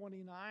number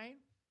 29.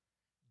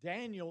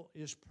 Daniel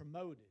is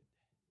promoted.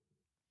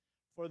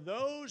 For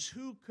those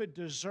who could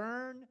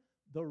discern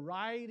the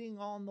writing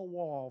on the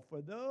wall,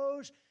 for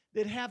those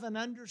that have an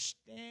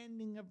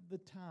understanding of the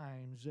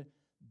times,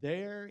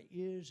 there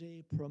is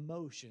a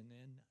promotion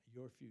in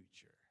your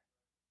future.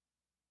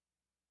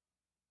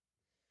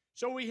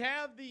 So we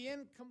have the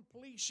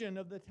incompletion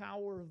of the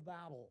Tower of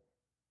Babel.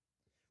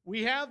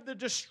 We have the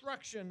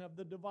destruction of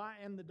the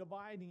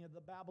dividing of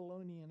the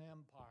Babylonian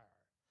Empire.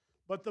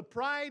 But the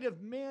pride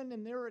of men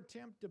in their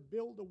attempt to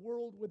build a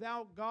world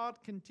without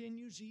God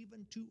continues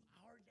even to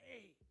our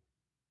day.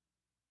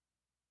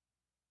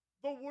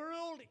 The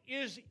world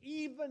is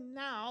even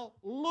now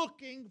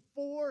looking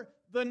for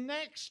the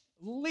next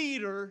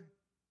leader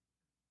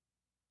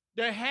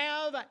to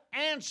have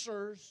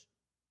answers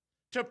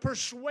to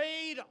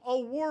persuade a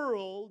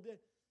world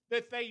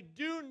that they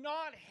do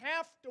not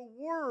have to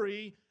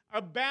worry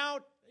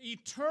about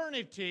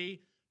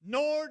eternity,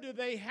 nor do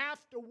they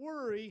have to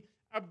worry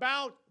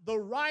about the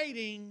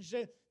writings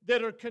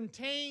that are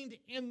contained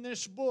in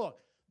this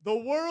book. The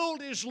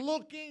world is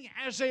looking,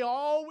 as they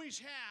always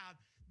have,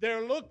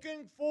 they're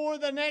looking for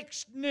the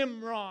next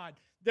Nimrod.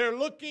 They're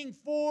looking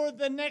for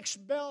the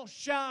next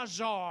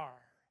Belshazzar.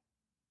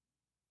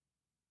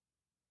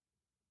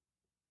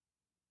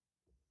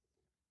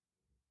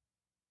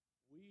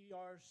 We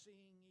are seeing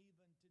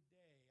even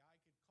today, I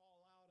could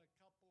call out a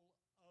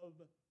couple of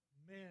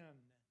men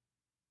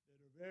that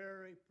are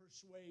very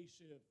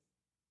persuasive,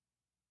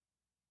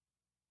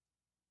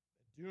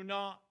 that do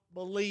not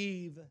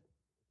believe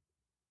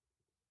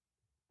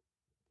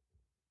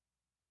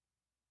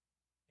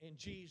in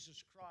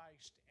Jesus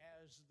Christ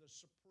as the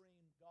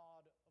supreme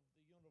God of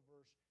the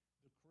universe,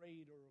 the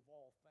creator of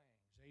all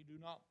things. They do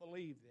not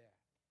believe that.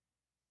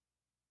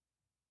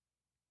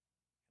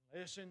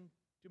 And listen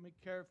to me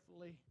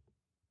carefully.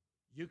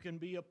 You can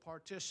be a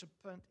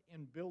participant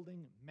in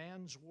building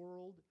man's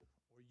world,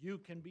 or you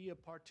can be a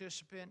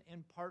participant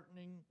in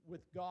partnering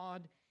with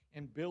God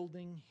and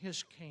building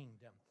His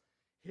kingdom.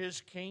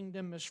 His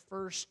kingdom is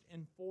first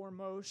and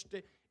foremost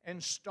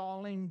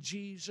installing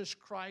Jesus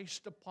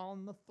Christ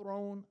upon the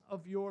throne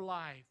of your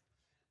life.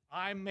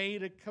 I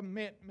made a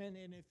commitment,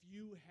 and if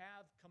you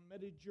have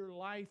committed your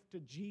life to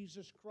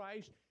Jesus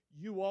Christ,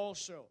 you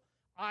also.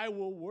 I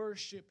will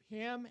worship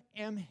Him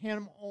and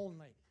Him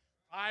only.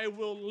 I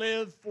will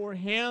live for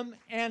Him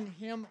and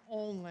Him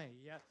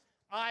only.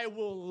 I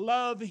will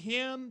love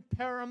Him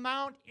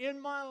paramount in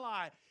my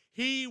life.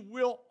 He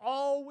will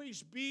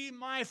always be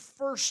my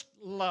first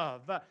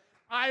love.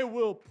 I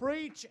will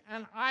preach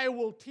and I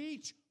will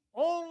teach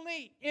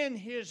only in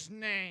His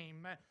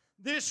name.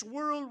 This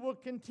world will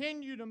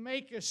continue to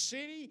make a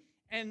city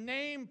and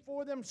name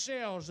for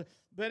themselves.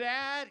 But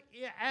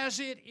as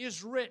it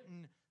is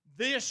written,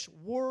 this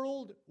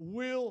world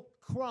will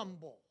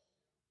crumble.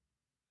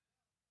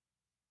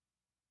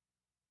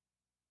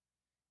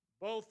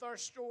 Both our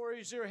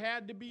stories, there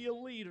had to be a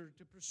leader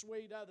to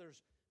persuade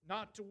others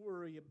not to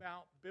worry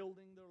about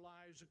building their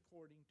lives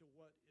according to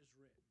what is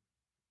written.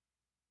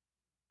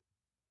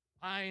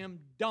 I am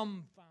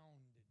dumbfounded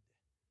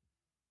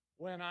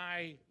when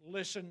I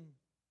listen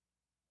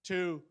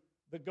to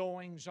the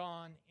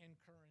goings-on in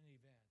current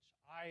events.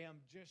 I am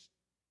just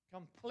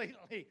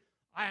completely,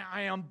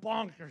 I am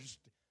bonkers,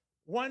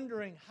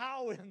 wondering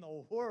how in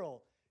the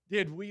world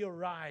did we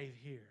arrive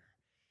here.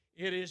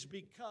 It is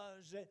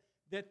because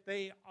that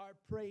they are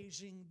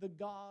praising the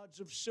gods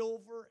of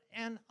silver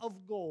and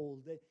of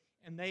gold,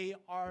 and they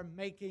are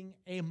making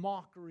a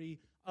mockery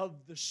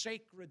of the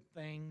sacred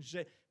things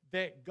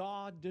that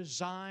God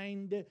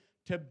designed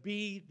to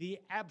be the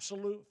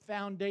absolute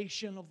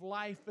foundation of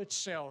life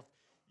itself.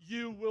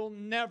 You will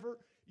never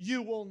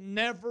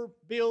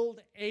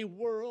build a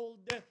world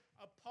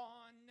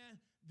upon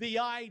the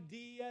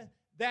idea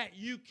that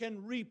you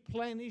can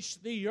replenish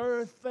the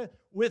earth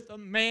with a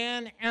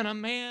man and a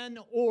man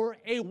or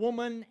a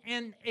woman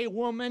and a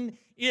woman.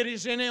 It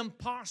is an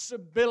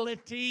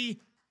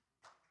impossibility.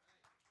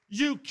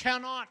 You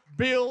cannot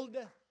build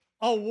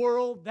a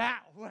world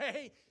that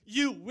way.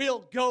 You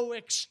will go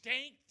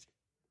extinct.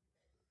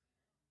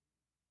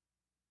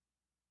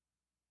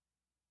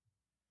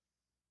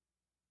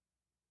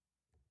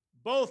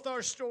 Both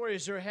our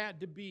stories there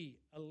had to be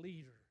a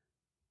leader.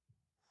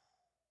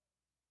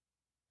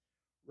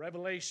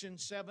 Revelation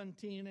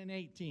 17 and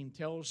 18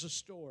 tells the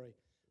story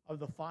of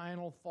the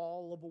final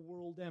fall of a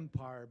world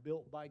empire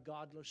built by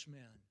godless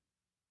men.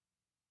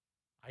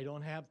 I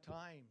don't have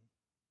time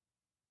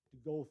to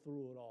go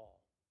through it all.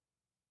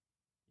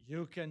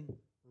 You can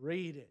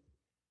read it.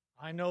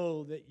 I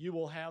know that you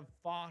will have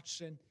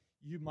thoughts and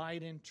you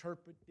might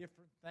interpret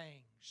different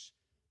things,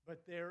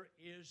 but there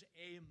is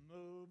a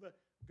move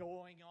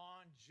going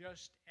on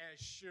just as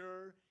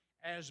sure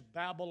as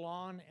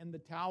Babylon and the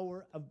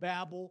Tower of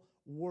Babel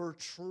were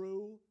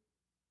true.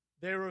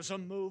 There is a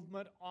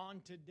movement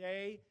on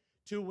today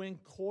to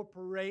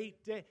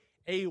incorporate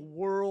a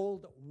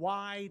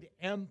worldwide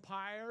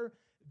empire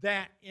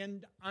that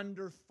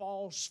under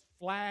false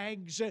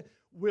flags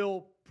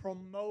will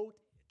promote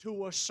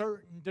to a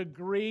certain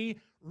degree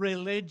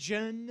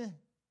religion.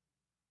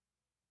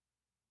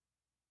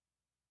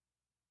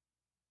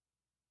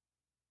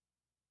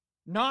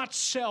 Not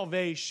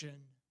salvation,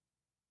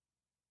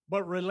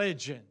 but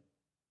religion.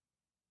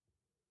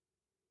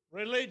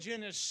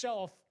 Religion is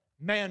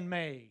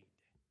man-made.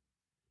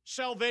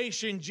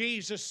 Salvation,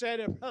 Jesus said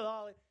it,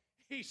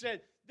 He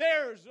said,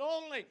 I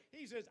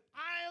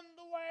am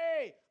the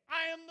way,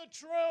 I am the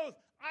truth,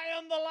 I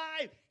am the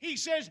life. He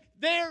says,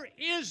 there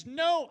is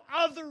no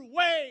other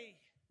way.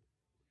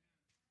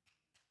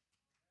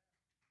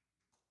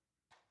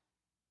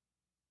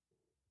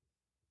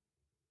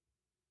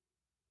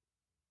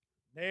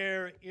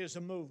 There is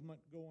a movement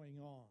going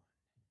on.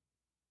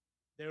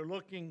 They're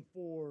looking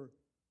for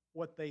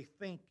what they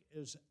think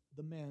is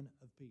the men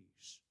of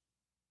peace.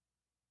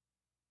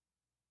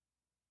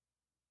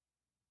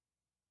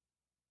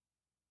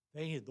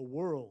 The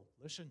world,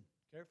 listen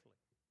carefully,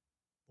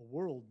 the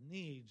world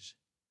needs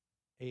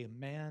a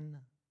man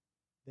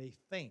they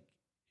think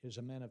is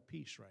a man of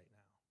peace right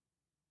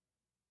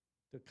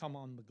now to come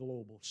on the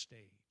global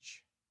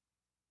stage.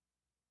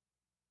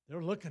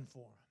 They're looking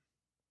for him.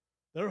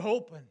 They're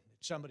hoping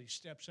that somebody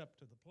steps up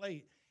to the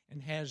plate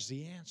and has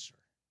the answer.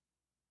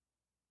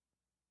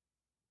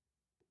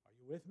 Are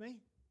you with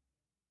me?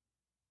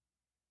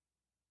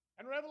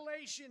 And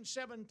Revelation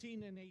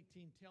 17 and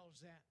 18 tells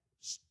that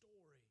story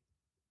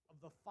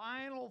of the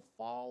final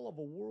fall of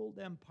a world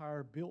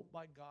empire built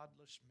by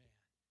godless men.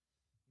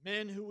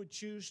 Men who would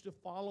choose to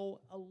follow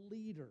a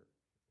leader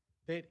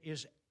that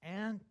is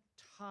anti-God,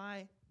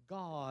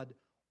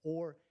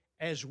 or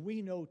as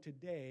we know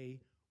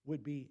today,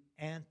 would be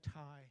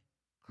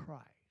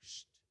anti-Christ.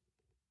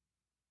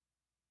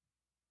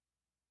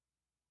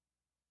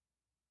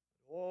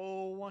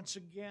 Oh, once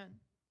again,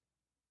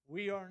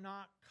 we are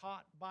not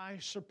caught by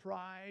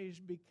surprise,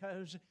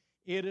 because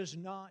it is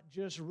not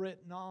just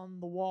written on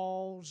the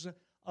walls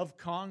of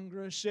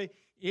Congress. It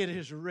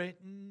is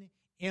written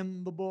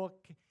in the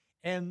book,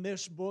 and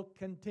this book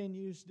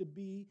continues to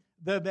be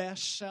the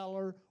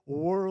bestseller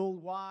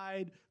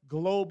worldwide,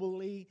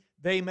 globally.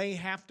 They may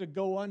have to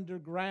go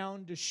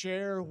underground to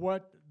share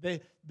what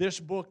this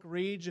book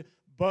reads,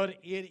 but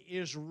it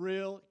is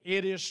real,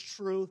 it is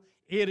truth,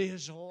 it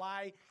is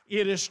light,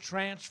 it is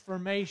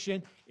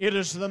transformation, it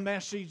is the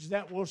message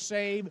that will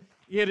save,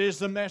 it is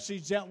the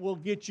message that will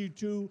get you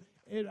to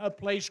a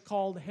place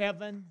called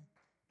heaven.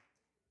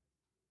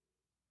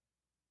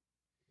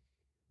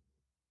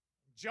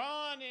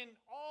 John, in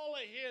all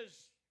of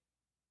his,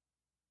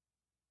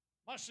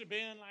 must have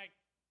been like,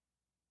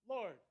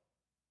 Lord,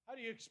 how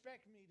do you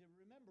expect me to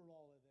remember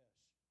all of this?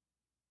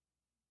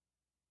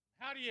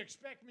 How do you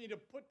expect me to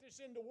put this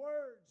into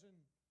words and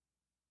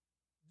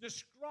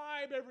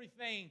describe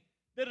everything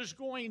that is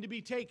going to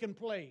be taking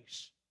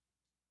place?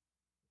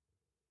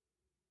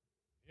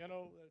 You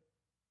know,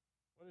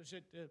 what is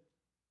it?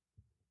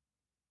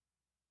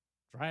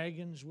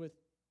 Dragons with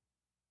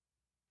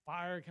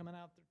fire coming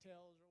out their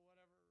tails or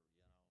whatever,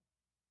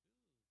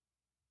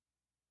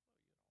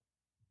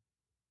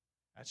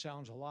 That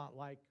sounds a lot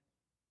like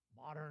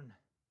modern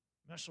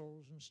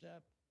missiles and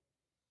stuff.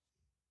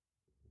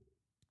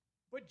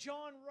 But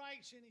John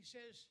writes and he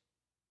says,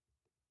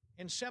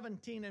 in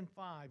 17 and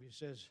 5, he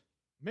says,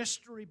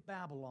 Mystery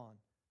Babylon,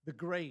 the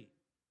great,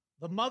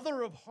 the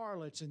mother of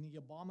harlots and the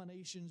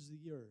abominations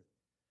of the earth.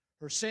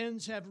 Her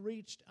sins have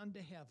reached unto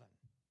heaven,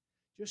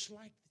 just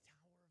like the Tower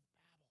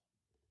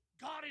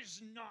of Babel. God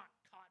is not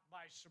caught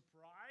by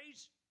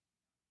surprise.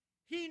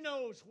 He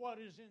knows what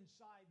is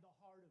inside the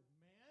heart of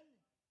men.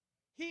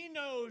 He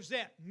knows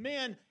that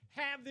men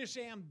have this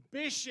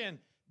ambition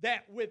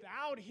that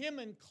without Him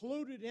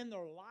included in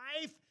their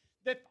life,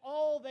 that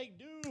all they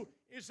do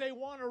is they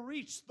want to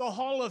reach the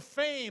Hall of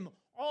Fame.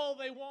 All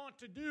they want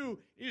to do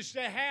is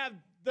to have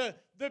the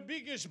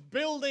biggest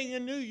building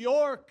in New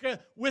York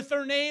with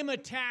their name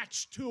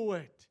attached to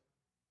it.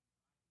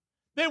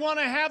 They want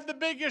to have the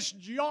biggest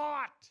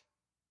yacht.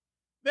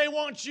 They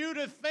want you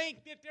to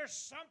think that there's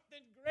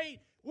something great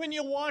when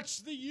you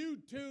watch the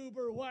YouTube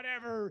or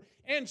whatever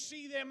and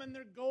see them in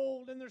their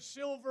gold and their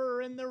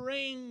silver and their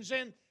rings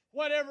and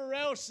whatever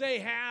else they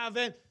have.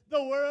 And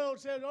the world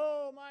says,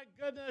 oh my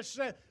goodness,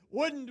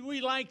 wouldn't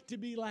we like to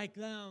be like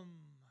them?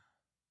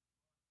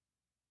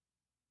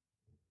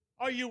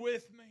 Are you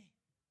with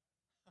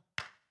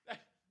me?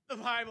 The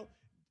Bible,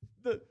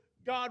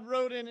 God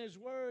wrote in His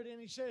Word,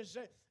 and He says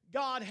that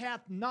God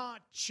hath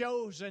not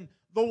chosen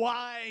the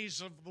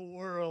wise of the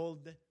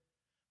world,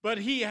 but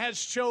He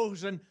has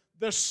chosen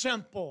the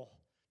simple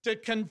to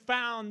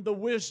confound the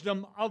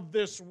wisdom of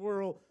this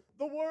world.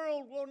 The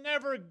world will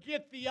never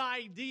get the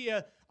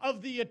idea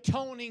of the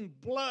atoning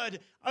blood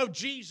of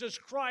Jesus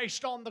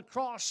Christ on the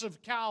cross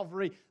of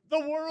Calvary.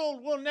 The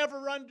world will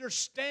never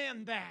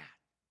understand that.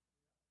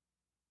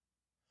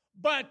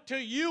 But to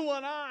you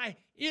and I,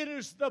 it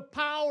is the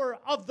power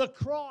of the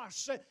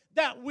cross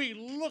that we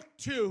look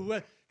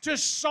to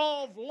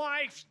solve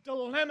life's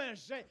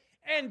dilemmas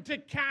and to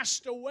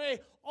cast away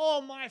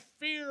all my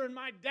fear and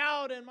my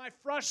doubt and my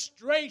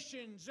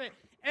frustrations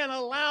and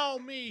allow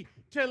me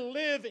to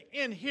live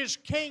in His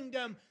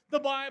kingdom, the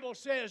Bible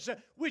says,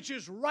 which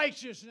is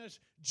righteousness,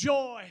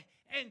 joy,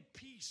 and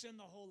peace in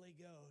the Holy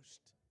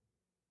Ghost.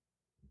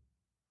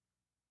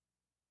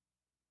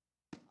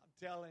 I'm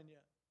telling you.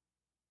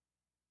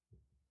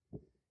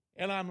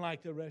 And I'm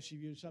like the rest of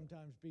you.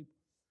 Sometimes people,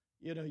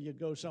 you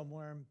go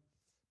somewhere and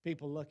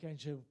people look at you and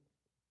say,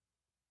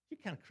 you're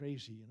kind of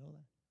crazy, you know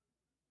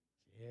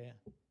that? Yeah,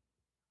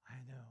 I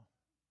know.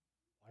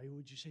 Why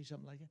would you say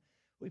something like that?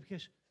 Well,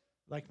 because,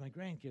 like my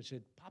grandkids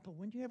said, Papa,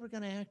 when are you ever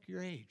going to act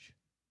your age?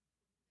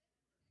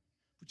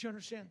 But you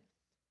understand,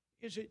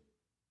 it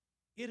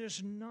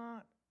is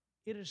not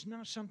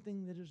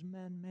something that is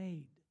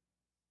man-made.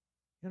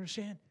 You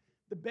understand?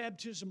 The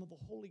baptism of the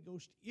Holy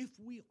Ghost, if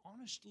we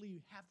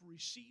honestly have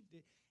received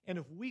it, and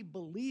if we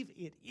believe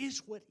it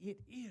is what it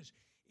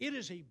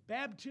is a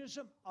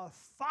baptism of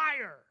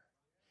fire.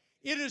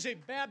 It is a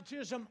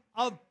baptism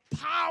of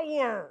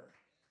power.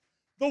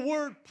 The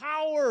word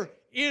power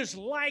is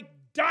like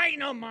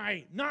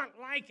dynamite, not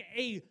like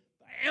a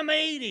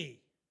M80.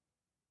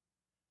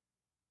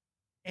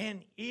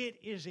 And it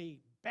is a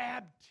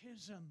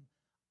baptism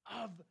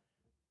of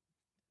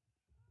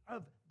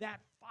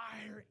that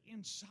fire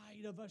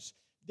inside of us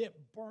that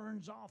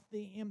burns off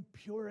the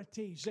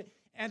impurities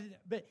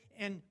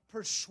and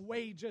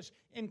persuades us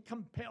and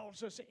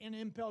compels us and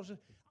impels us.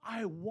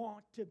 I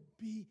want to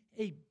be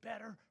a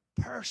better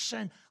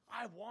person.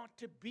 I want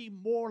to be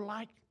more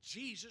like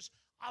Jesus.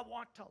 I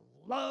want to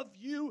love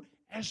you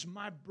as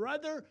my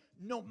brother,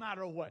 no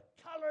matter what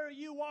color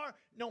you are,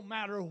 no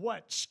matter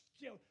what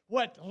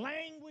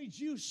language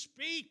you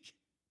speak.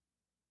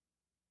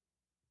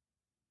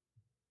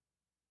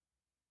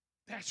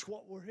 That's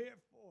what we're here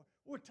for.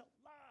 We're to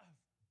love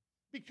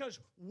because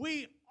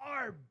we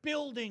are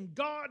building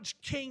God's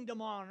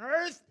kingdom on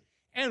earth,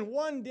 and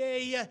one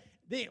day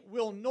it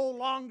will no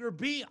longer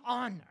be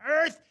on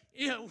earth.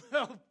 It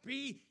will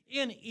be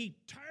in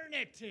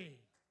eternity.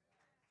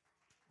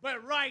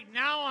 But right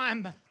now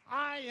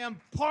I am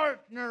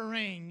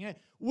partnering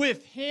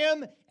with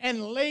Him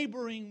and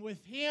laboring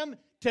with Him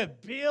to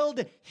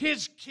build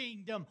His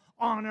kingdom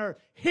on earth.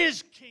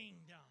 His kingdom.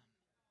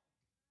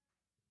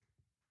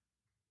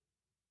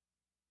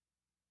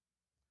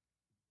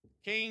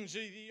 Kings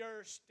of the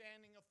earth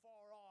standing afar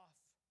off.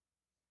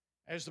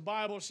 As the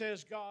Bible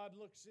says, God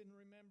looks and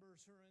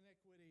remembers her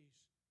iniquities.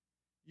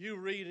 You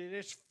read it,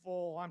 it's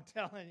full, I'm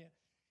telling you.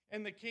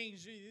 And the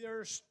kings of the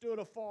earth stood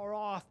afar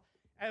off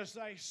as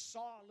they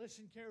saw,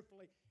 listen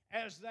carefully,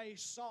 as they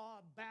saw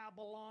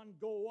Babylon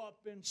go up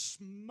in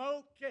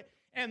smoke,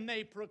 and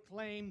they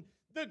proclaimed,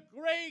 the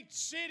great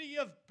city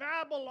of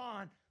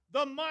Babylon,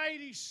 the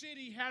mighty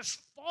city, has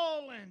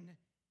fallen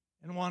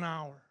in 1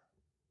 hour.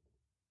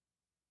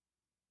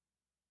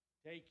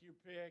 Take your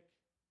pick.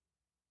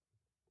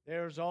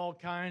 There's all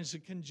kinds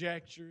of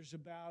conjectures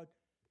about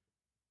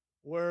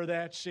where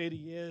that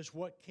city is,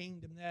 what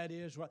kingdom that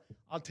is.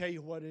 I'll tell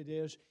you what it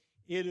is.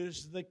 It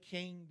is the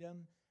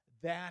kingdom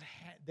that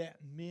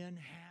men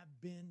have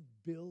been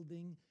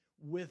building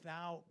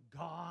without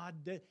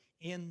God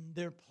in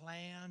their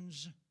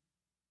plans.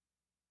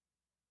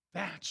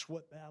 That's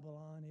what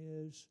Babylon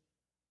is.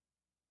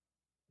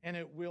 And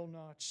it will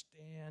not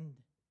stand.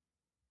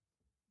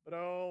 But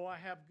oh, I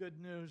have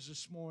good news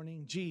this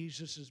morning.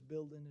 Jesus is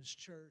building His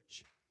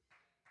church.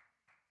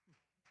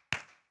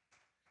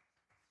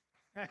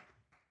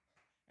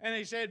 And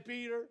He said,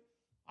 Peter,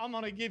 I'm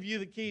going to give you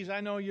the keys.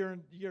 I know you're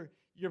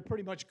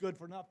pretty much good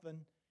for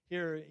nothing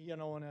here,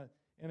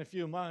 in a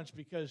few months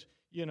because,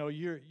 you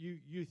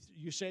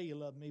say you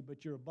love me,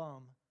 but you're a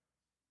bum.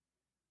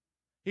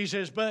 He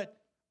says, but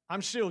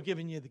I'm still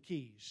giving you the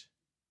keys.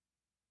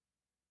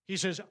 He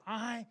says,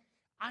 I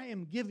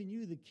am giving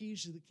you the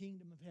keys to the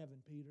kingdom of heaven,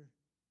 Peter.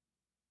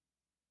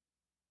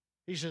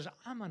 He says,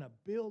 I'm going to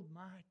build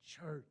my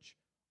church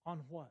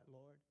on what,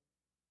 Lord?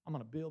 I'm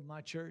going to build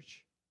my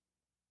church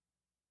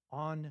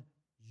on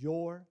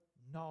your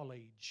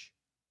knowledge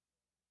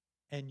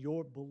and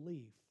your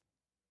belief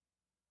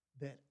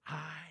that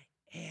I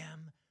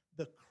am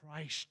the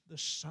Christ, the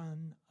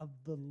Son of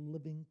the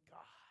living God.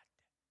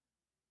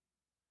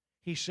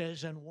 He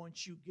says, and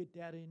once you get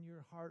that in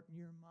your heart and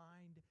your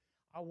mind,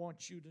 I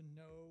want you to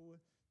know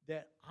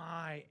that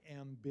I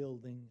am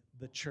building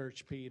the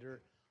church,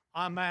 Peter.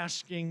 I'm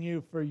asking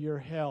you for your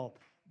help,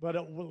 but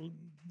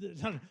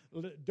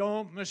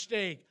don't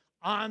mistake.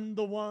 I'm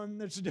the one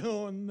that's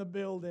doing the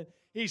building.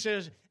 He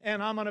says,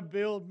 and I'm going to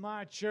build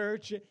my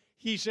church.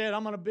 He said,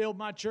 I'm going to build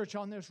my church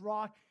on this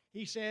rock.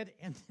 He said,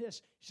 he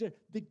said,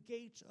 the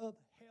gates of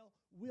hell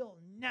will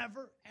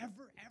never,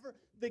 ever, ever,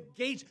 the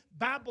gates,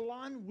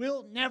 Babylon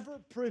will never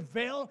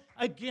prevail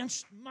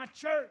against my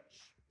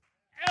church.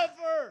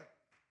 Ever.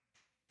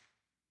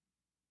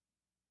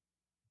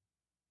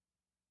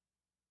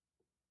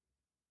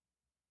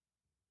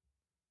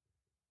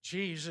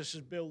 Jesus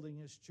is building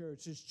His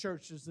church. His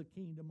church is the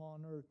kingdom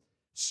on earth.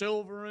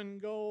 Silver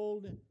and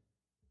gold.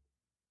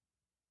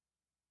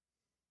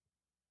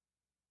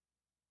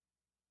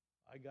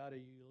 I got a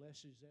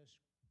Ulysses S.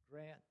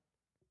 Grant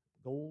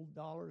gold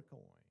dollar coin.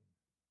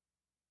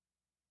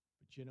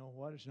 But you know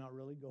what? It's not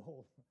really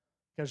gold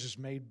because it's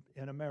made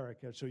in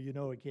America, so you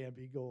know it can't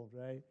be gold,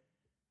 right?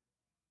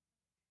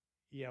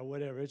 Yeah,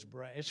 whatever. It's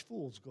bright. It's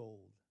fool's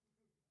gold.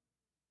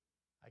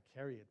 I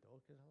carry it, though,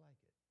 because I like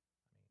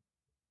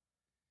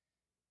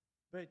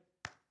it.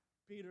 But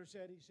Peter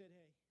said, he said,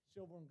 hey,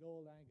 silver and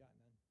gold, I ain't got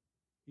none.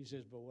 He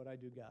says, but what I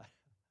do got,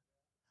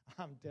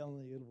 I'm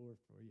telling you, it'll work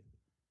for you.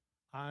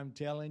 I'm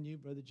telling you,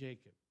 Brother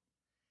Jacob,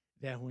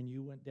 that when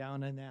you went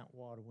down in that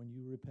water, when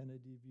you repented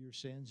of your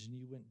sins and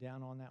you went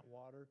down on that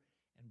water,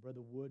 and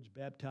Brother Woods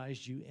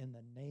baptized you in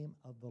the name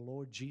of the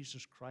Lord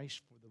Jesus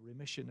Christ for the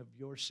remission of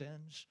your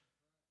sins,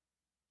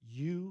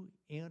 you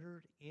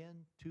entered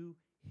into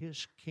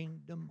His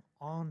kingdom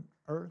on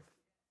earth,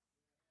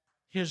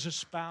 His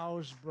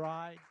espoused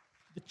bride,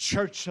 the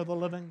church of the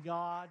living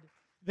God.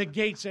 The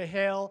gates of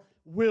hell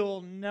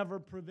will never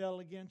prevail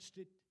against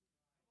it.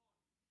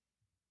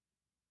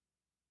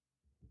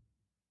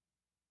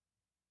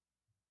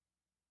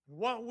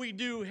 What we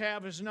do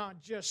have is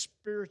not just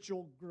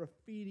spiritual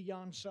graffiti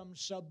on some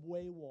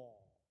subway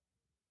wall,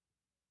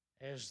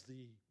 as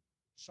the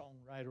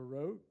songwriter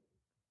wrote,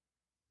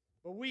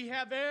 but we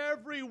have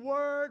every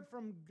word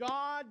from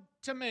God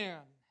to man.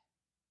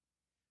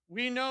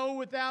 We know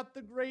without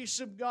the grace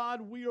of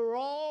God we are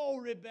all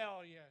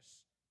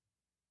rebellious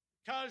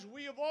because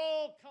we have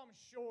all come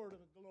short of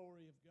the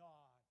glory of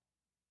God.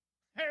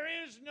 There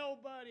is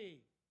nobody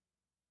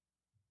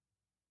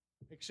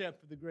except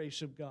for the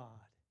grace of God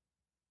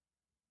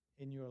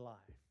in your life.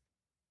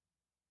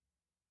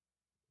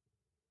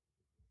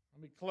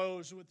 Let me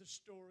close with the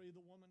story of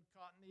the woman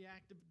caught in the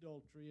act of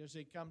adultery as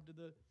they come to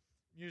the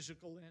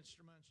musical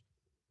instruments.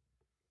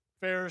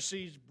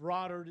 Pharisees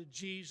brought her to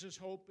Jesus,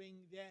 hoping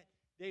that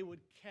they would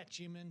catch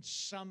him in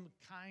some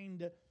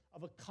kind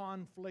of a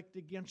conflict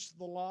against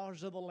the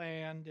laws of the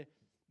land.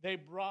 They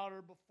brought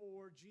her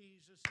before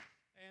Jesus,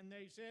 and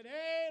they said,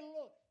 hey,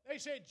 look. They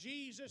said,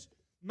 Jesus,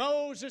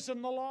 Moses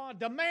and the law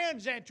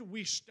demands that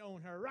we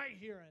stone her right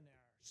here and there.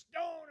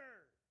 Stone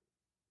her.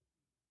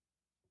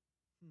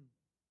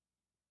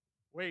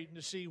 Waiting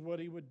to see what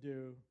he would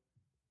do.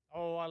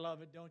 Oh, I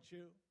love it, don't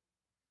you?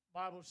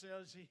 Bible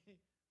says he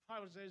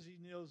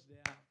kneels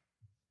down.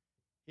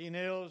 He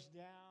kneels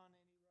down and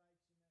he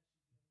writes a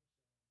message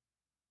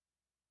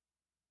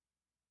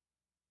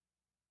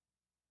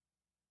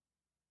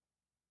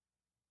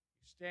in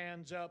the sand. He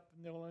stands up,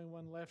 and the only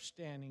one left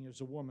standing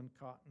is a woman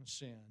caught in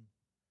sin,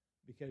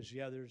 because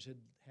the others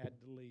had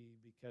to leave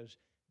because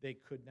they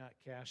could not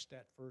cast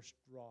that first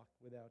rock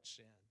without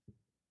sin.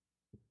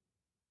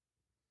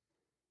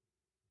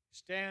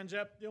 Stands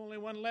up, the only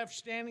one left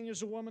standing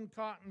is a woman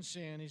caught in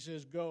sin. He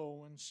says,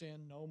 go and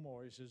sin no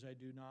more. He says, I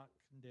do not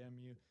condemn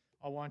you.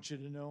 I want you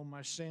to know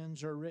my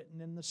sins are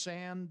written in the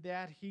sand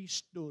that he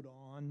stood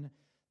on,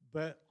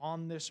 but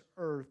on this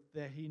earth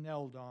that he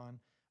knelt on.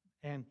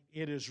 And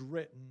it is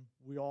written,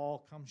 we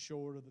all come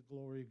short of the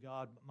glory of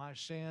God. But my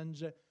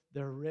sins,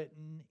 they're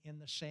written in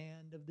the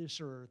sand of this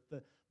earth.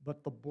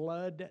 But the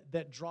blood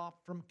that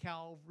dropped from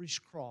Calvary's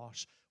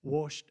cross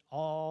washed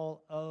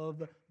all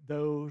of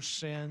those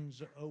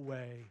sins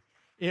away.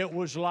 It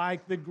was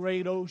like the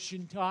great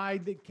ocean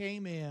tide that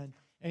came in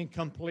and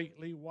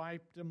completely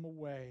wiped them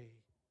away.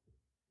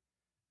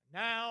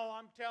 Now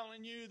I'm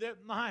telling you that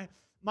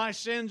my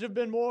sins have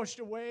been washed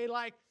away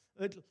like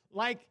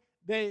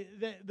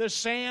the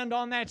sand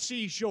on that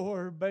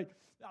seashore, but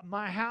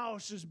my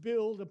house is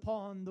built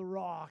upon the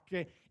rock,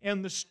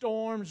 and the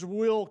storms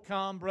will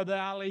come, Brother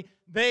Ali.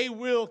 They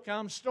will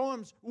come.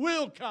 Storms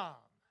will come.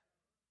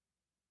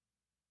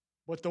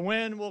 But the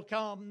wind will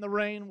come, and the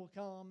rain will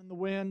come, and the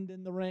wind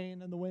and the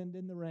rain and the wind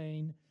and the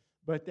rain.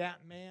 But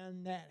that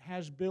man that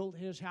has built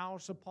his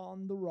house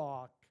upon the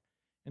rock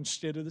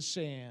instead of the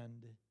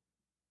sand,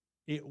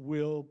 it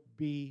will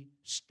be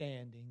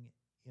standing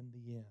in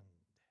the end.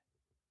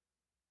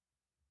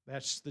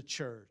 That's the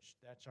church.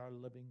 That's our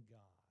living God.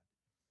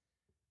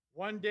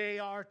 One day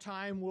our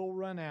time will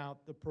run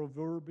out. The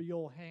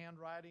proverbial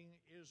handwriting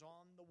is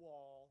on the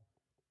wall.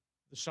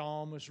 The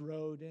psalmist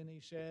wrote and he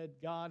said,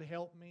 God,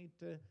 help me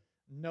to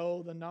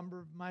know the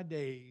number of my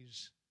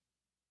days.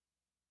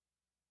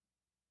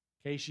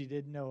 In case you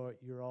didn't know it,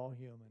 you're all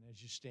human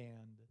as you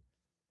stand.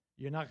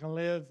 You're not going to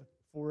live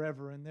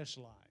forever in this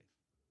life.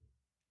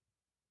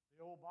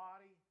 The old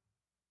body,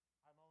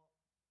 I don't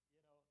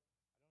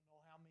know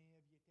how many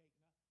of you take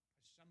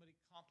notice. Somebody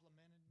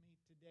complimented me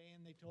today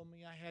and they told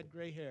me I had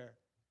gray hair.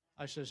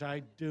 I says,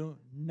 I do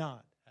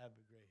not have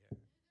a gray hair.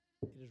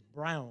 It is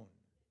brown.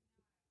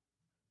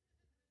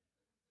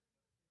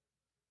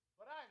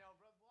 But I know,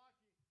 Brother Block,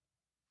 you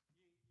get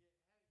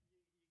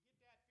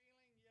that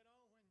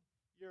feeling,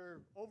 when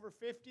you're over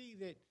 50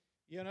 that,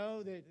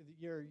 that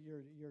your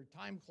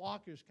time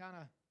clock is kind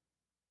of,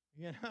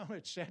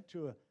 it's set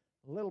to a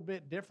little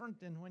bit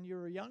different than when you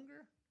were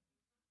younger.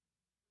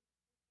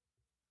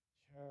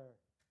 Sure.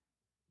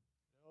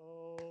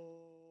 Oh,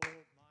 my.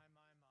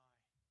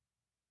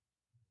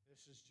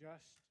 This is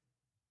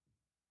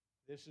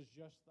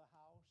just the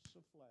house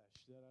of flesh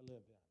that I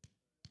live in.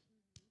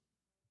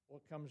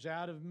 What comes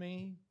out of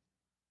me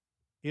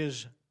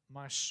is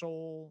my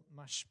soul,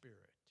 my spirit.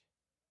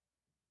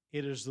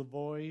 It is the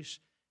voice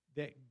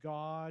that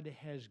God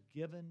has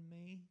given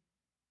me,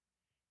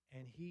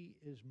 and He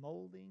is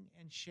molding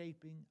and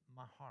shaping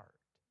my heart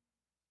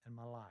and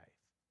my life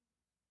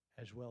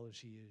as well as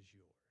He is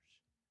yours.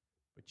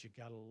 But you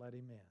got to let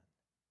Him in.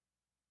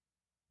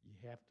 You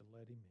have to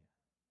let Him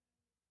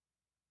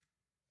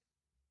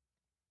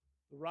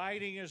in. The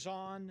writing is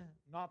on,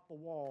 not the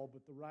wall,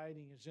 but the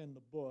writing is in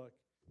the book.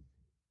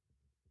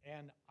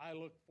 And I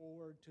look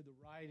forward to the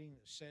writing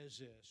that says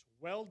this: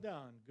 well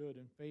done, good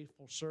and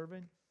faithful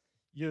servant.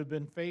 You have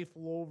been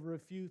faithful over a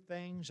few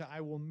things. I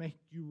will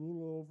make you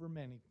rule over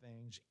many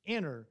things.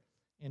 Enter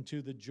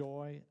into the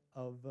joy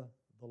of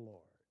the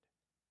Lord.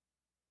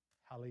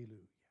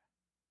 Hallelujah.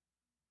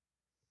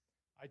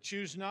 I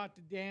choose not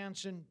to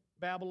dance in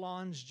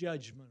Babylon's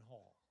judgment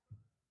hall,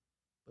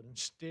 but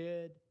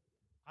instead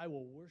I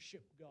will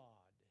worship God.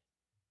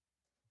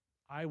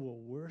 I will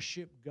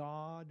worship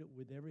God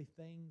with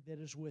everything that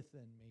is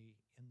within me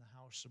in the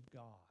house of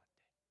God.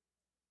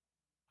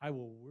 I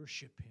will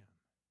worship Him.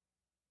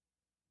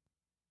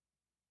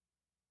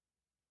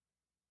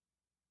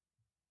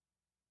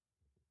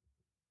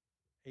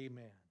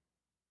 Amen.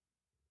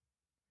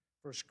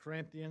 1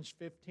 Corinthians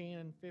 15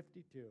 and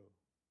 52.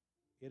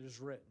 It is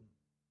written.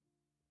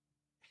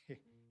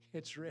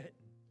 It's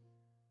written.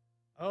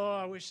 Oh,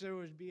 I wish there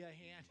would be a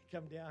hand to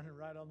come down and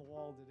write on the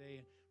wall today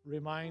and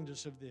remind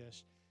us of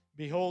this.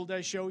 Behold,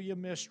 I show you a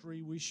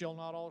mystery. We shall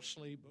not all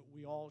sleep, but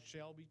we all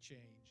shall be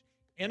changed.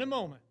 In a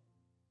moment,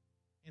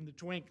 in the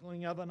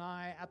twinkling of an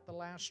eye, at the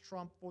last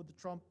trump, for the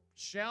trump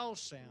shall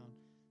sound.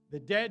 The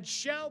dead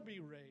shall be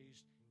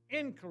raised,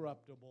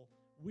 incorruptible.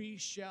 We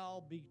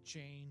shall be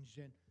changed.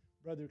 And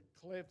Brother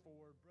Cliff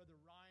or Brother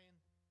Ryan,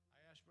 I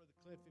asked Brother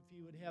Cliff if he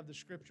would have the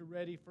scripture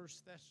ready, 1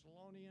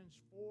 Thessalonians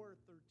 4,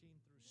 13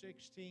 through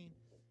 16.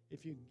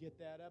 If you can get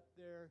that up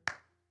there,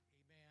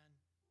 amen.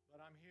 But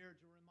I'm here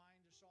to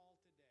remind us all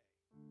today,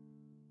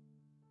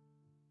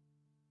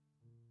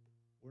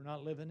 we're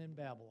not living in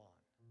Babylon.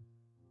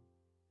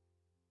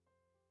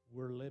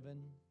 We're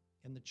living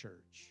in the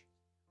church.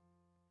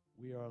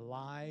 We are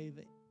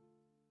alive.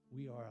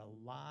 We are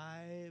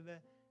alive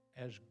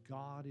as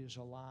God is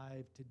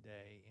alive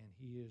today, and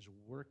He is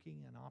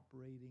working and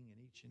operating in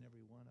each and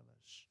every one of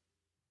us.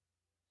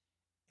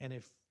 And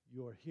if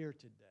you're here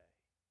today,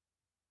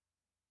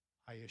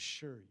 I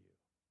assure you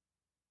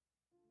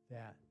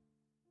that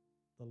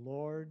the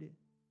Lord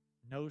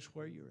knows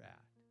where you're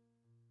at.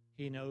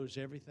 He knows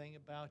everything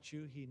about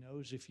you. He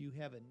knows if you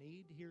have a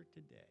need here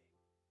today.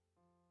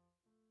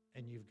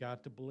 And you've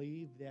got to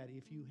believe that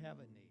if you have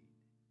a need,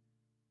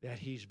 that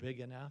He's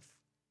big enough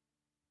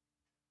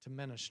to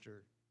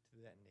minister to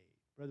that need.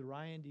 Brother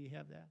Ryan, do you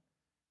have that?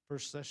 1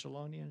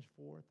 Thessalonians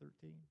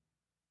 4:13.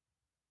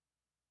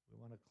 We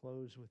want to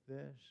close with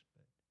this,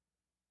 but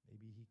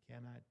maybe he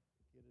cannot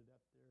get it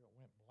up there. It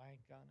went blank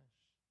on us. I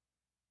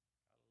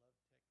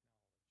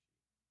love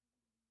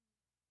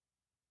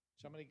technology.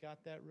 Somebody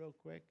got that real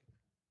quick?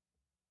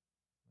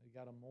 They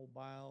got a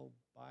mobile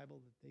Bible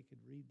that they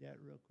could read that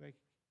real quick?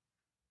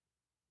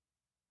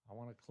 I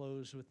want to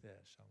close with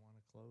this. I want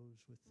to close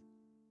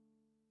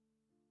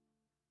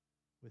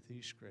with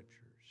these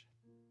scriptures.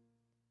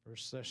 1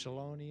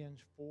 Thessalonians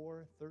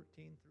 4,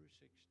 13 through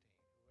 16.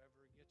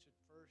 Whoever gets it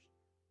first,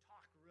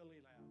 talk really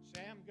loud.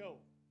 Sam,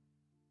 go.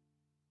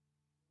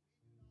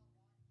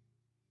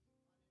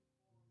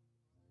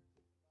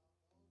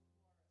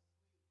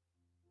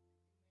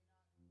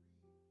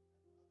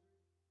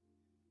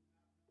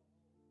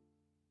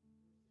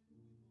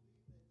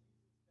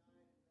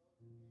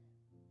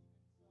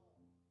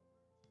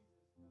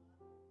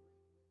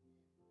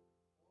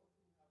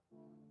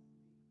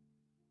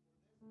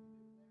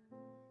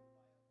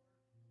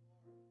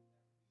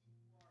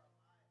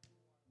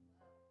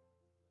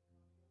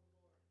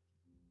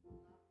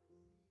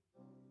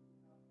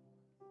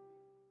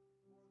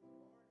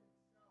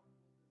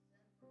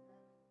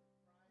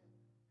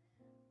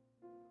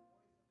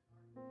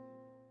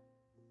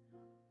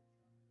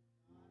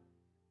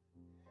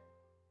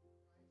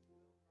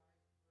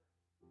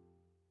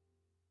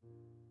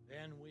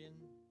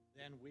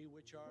 Then we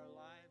which are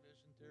alive,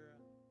 isn't there?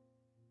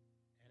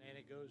 And then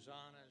it goes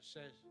on and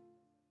says,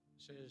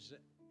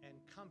 and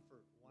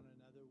comfort one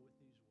another with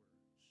these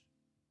words.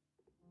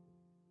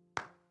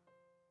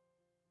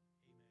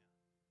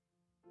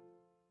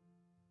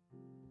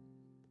 Amen.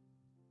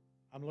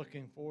 I'm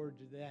looking forward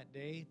to that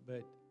day,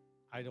 but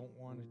I don't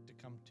want it to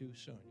come too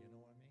soon. You know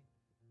what I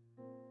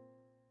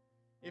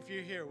mean? If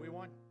you're here, we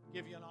want to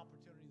give you an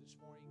opportunity this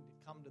morning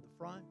to come to the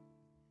front.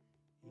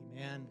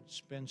 Amen.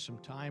 Spend some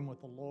time with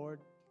the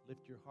Lord.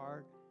 Lift your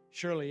heart.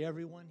 Surely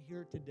everyone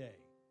here today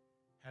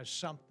has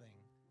something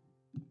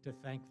to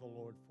thank the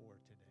Lord for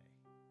today.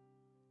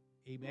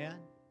 Amen.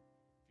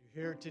 If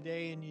you're here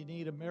today and you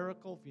need a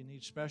miracle, if you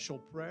need special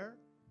prayer,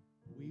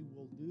 we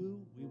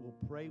will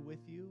pray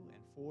with you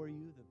and for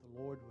you that the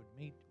Lord would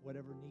meet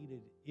whatever need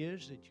it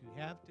is that you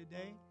have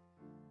today.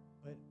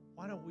 But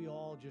why don't we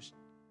all just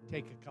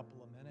take a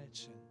couple of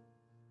minutes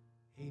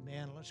and,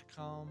 amen, let's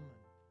come and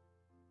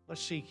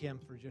let's seek Him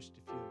for just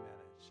a few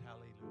minutes.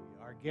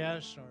 Hallelujah. Our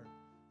guests, our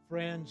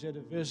friends that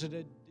have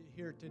visited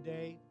here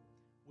today,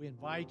 we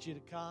invite you to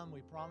come.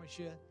 We promise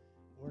you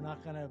we're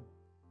not going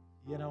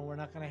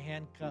to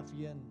handcuff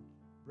you and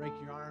break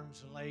your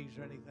arms and legs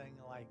or anything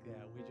like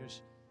that.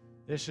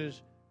 This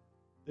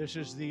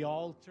is the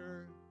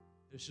altar.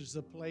 This is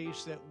the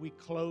place that we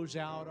close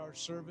out our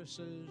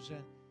services,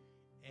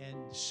 and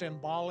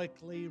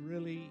symbolically,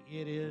 really,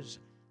 it is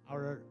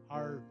our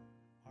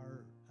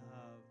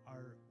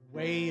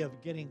way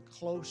of getting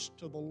close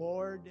to the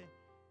Lord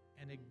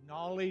and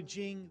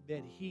acknowledging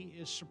that He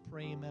is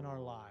supreme in our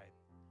life.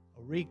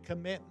 A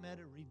recommitment,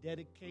 a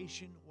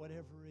rededication,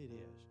 whatever it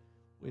is.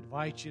 We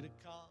invite you to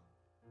come.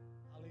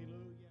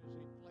 Hallelujah. As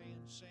they play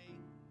and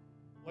sing,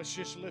 let's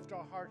just lift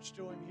our hearts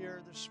to Him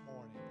here this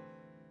morning.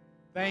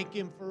 Thank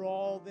Him for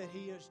all that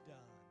He has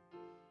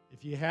done.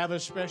 If you have a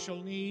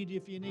special need,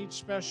 if you need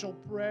special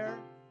prayer,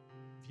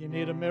 if you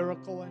need a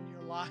miracle in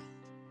your life,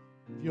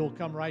 if you'll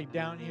come right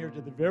down here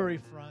to the very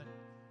front,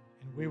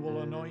 and we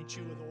will anoint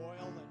you with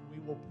oil, and we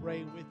will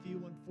pray with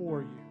you and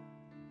for you.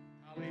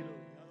 Hallelujah.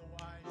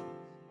 Otherwise,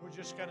 we're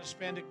just going to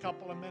spend a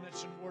couple of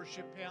minutes and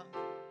worship Him,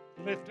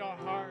 lift our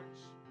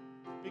hearts,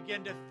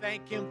 begin to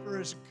thank Him for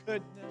His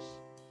goodness,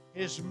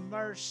 His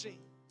mercy.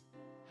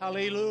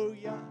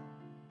 Hallelujah.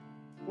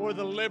 For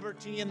the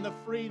liberty and the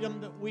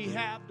freedom that we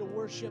have to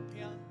worship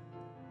Him.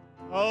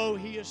 Oh,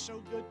 He is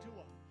so good to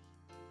us.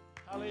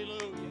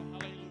 Hallelujah.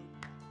 Hallelujah.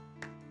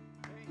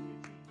 Thank you,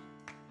 Jesus.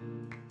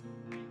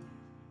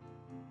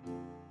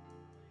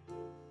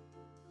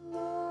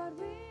 Lord,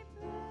 we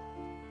pray,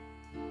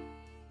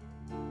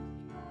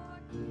 your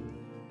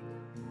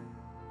kingdom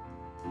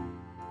come.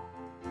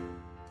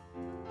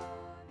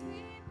 Lord, we pray, your will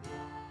be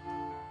done.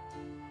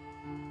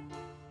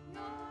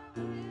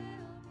 Every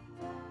eye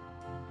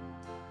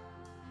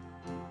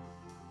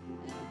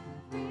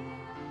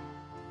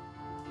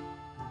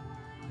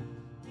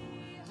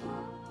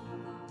behold the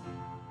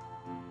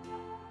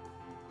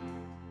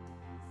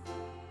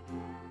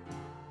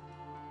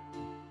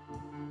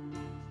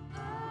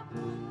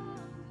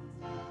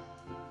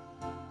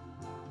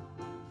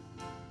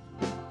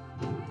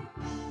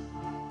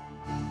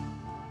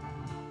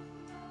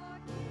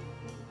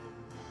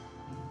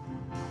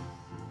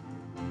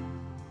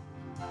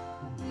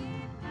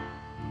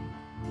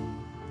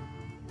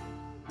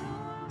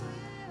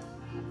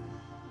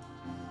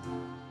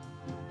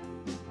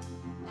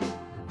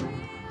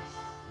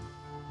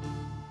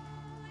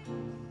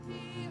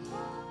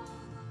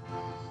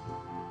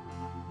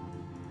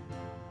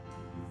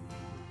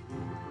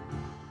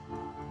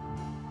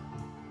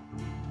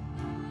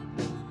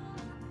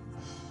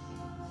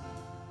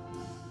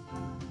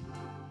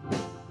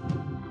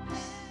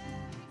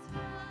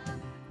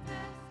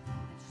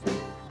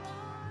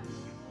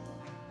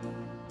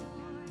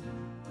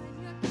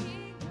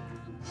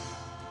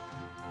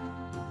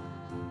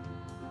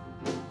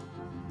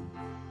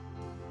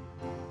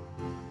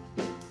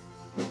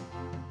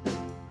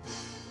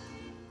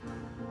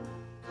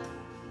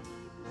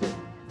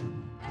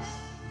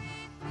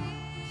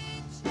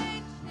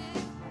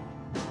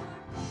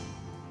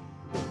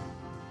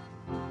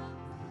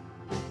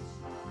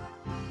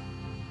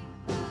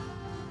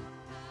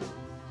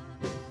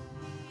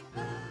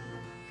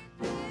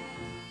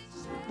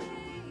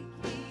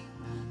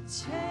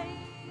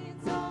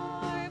chains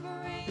are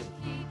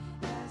breaking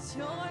as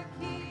your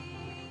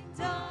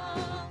kingdom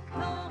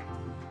come.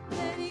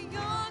 Let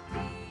your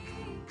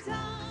kingdom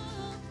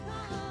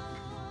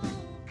come.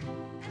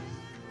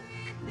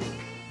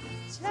 Everything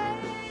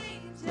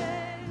changes.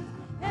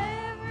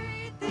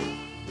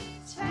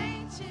 Everything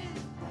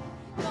changes.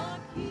 Your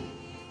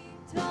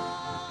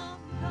kingdom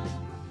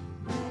come.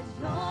 Let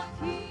your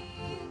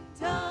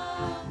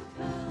kingdom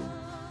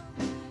come.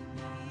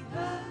 The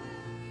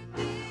earth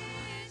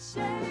is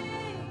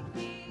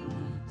shaking.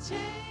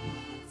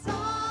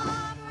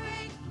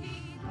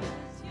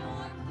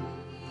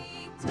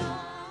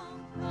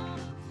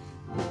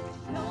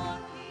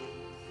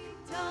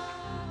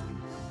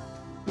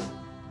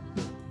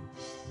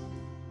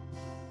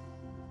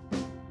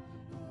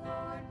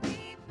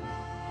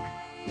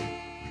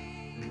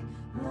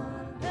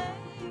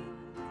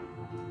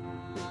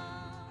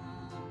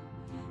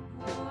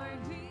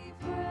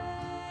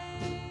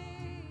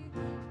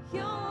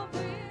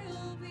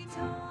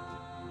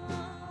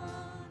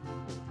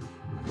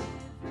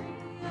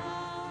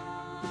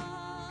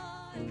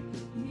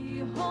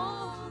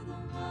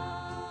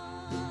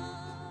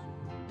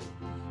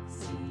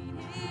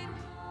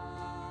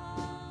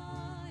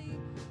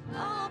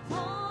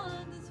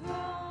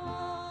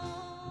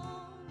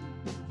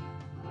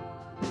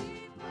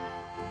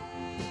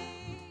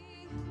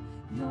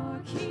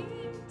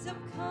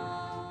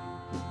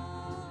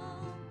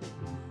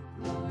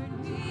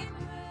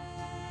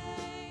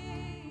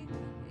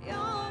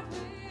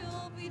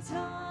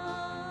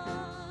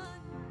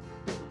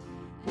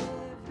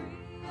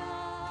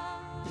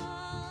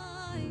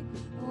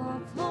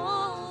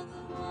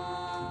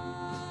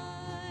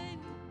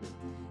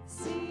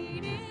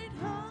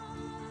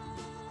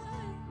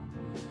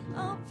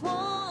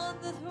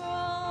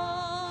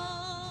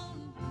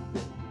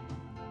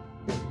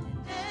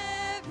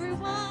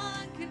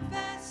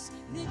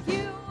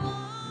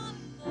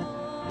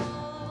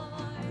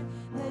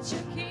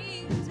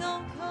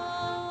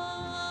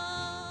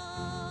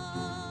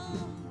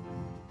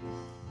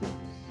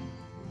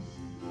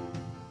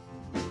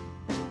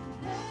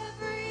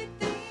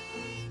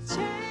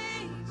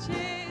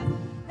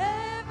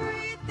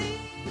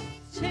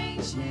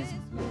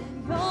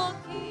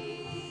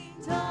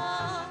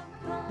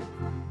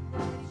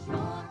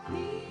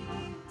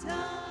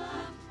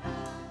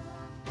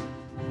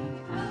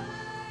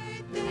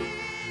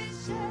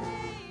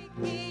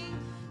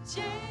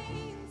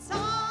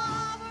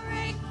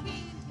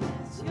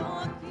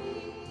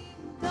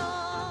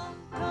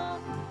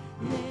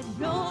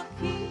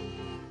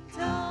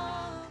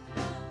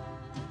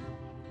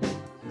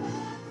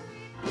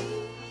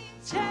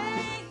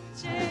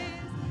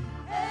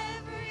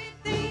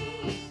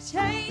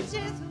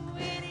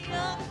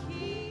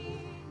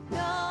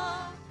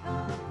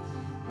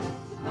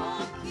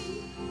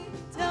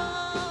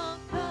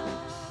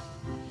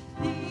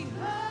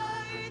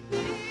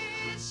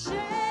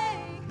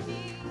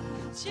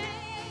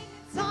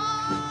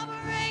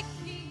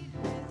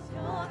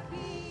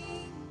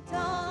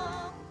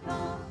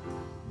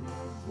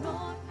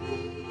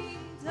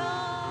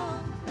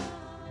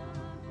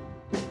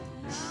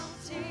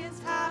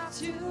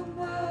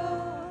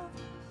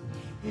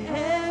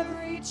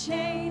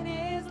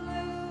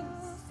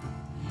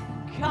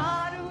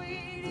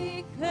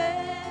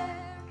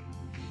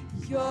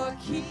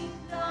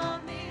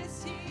 kingdom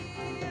is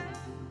here.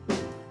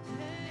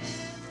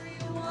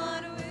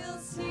 Everyone will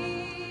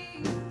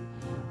see,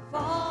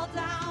 fall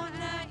down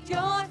at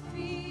your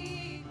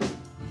feet.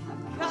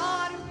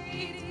 God,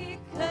 we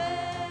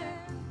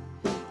declare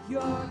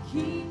your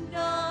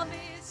kingdom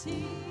is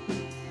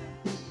here.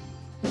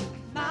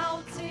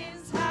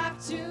 Mountains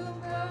have to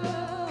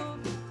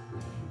move,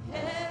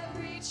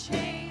 every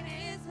chain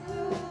is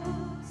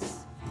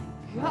loose.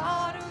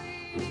 God,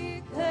 we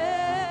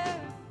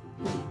declare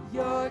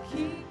your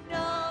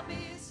kingdom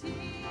is here.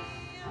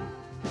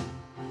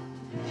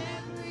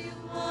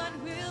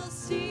 Everyone will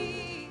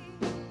see,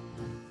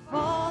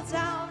 fall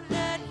down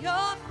at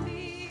your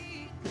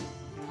feet.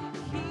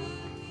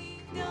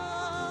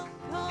 Kingdom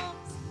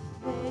comes,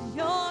 let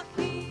your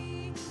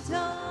kingdom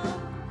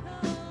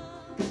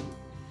come.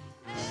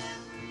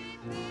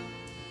 Everything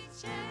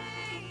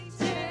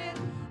changes,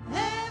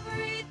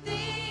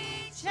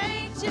 everything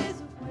changes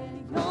when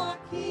your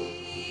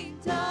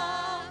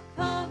kingdom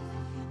comes.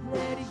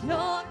 Let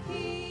your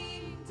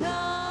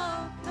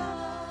kingdom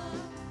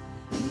come.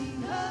 The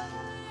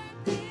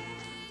earth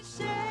is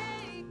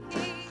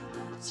shaking,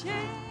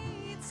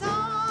 chains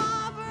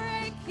are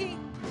breaking.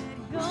 Let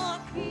your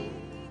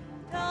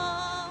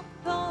kingdom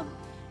come.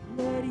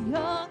 Let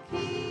your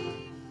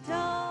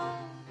kingdom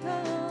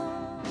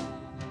come.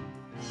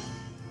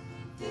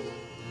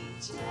 Everything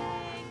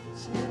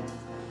changes,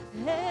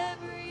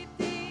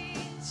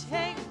 everything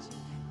changes.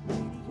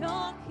 Let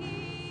your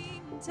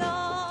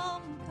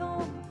kingdom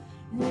come.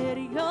 Let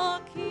your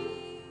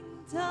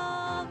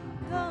kingdom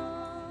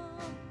come.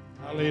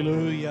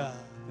 Hallelujah.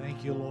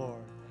 Thank you,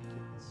 Lord. Thank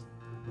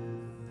you.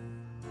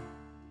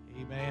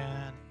 Amen.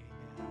 Amen.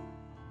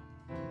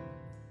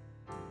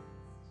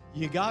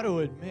 You got to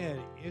admit,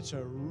 it's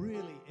a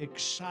really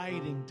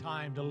exciting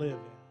time to live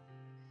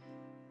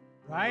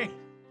in. Right?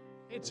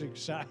 It's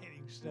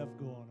exciting stuff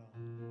going on.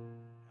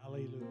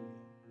 Hallelujah.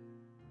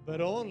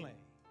 But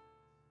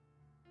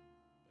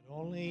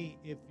only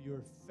if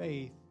your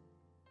faith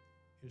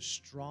is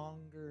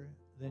stronger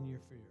than your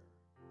fear.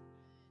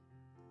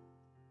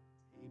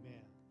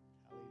 Amen.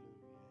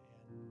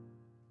 Hallelujah.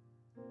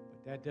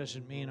 But that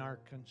doesn't mean our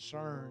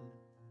concern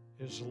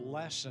is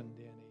lessened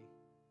any.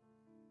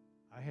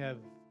 I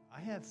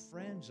have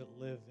friends that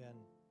live in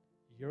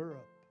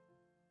Europe.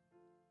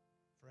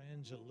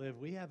 Friends that live.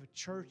 We have a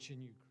church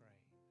in Ukraine.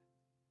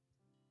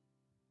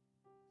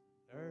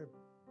 There are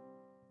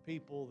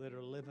people that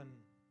are living.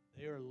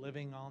 They are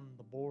living on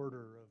the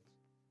border of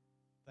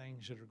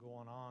things that are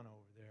going on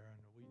over there, and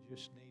we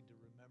just need to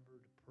remember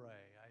to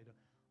pray.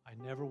 I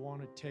never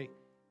want to take.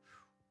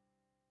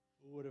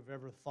 Who would have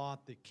ever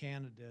thought that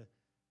Canada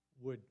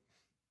would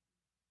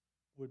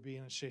be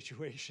in a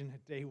situation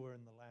that they were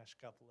in the last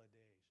couple of days?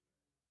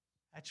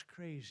 That's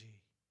crazy.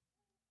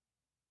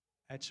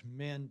 That's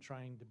men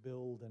trying to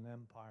build an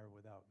empire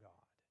without God,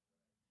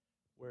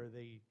 where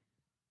they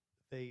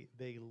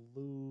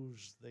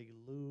lose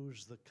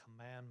the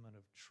commandment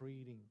of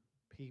treating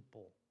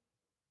people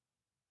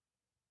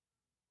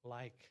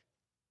like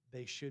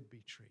they should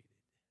be treated.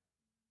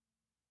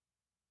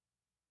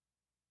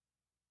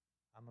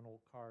 I'm an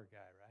old car guy,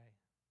 right?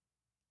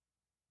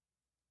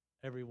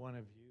 Every one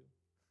of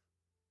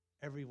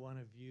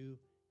you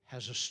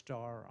has a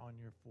star on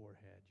your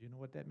forehead. You know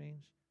what that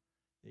means?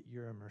 That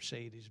you're a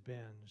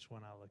Mercedes-Benz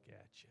when I look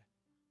at you.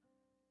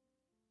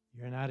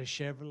 You're not a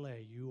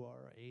Chevrolet. You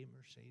are a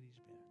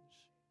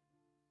Mercedes-Benz.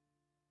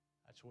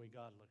 That's the way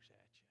God looks at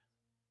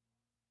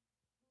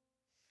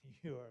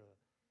you.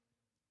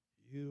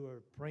 You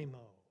are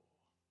primo.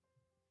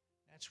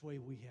 That's the way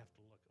we have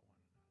to look at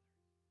one another.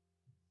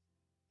 If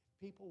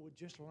people would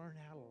just learn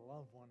how to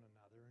love one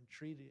another and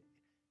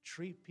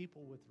treat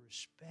people with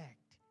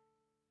respect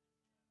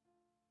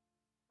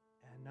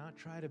and not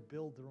try to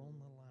build their own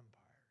little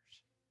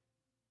empires.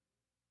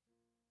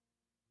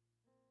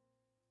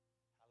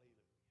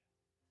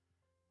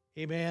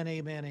 Hallelujah. Amen,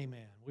 amen,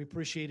 amen. We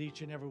appreciate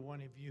each and every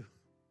one of you,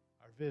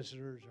 our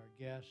visitors, our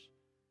guests.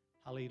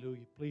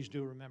 Hallelujah. Please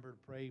do remember to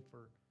pray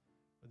for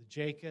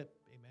Jacob.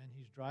 Amen.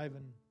 He's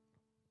driving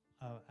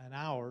an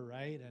hour,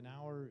 right? An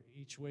hour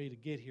each way to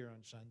get here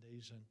on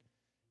Sundays. And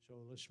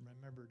so let's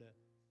remember to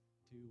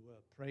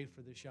pray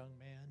for this young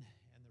man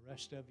and the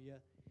rest of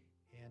you.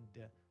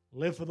 And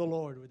live for the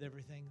Lord with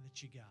everything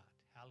that you got.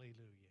 Hallelujah.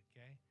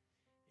 Okay?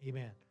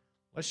 Amen.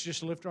 Let's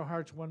just lift our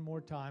hearts one more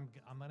time.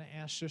 I'm going to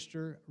ask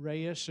Sister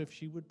Reyes if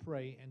she would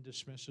pray and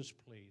dismiss us,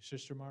 please.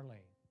 Sister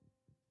Marlene.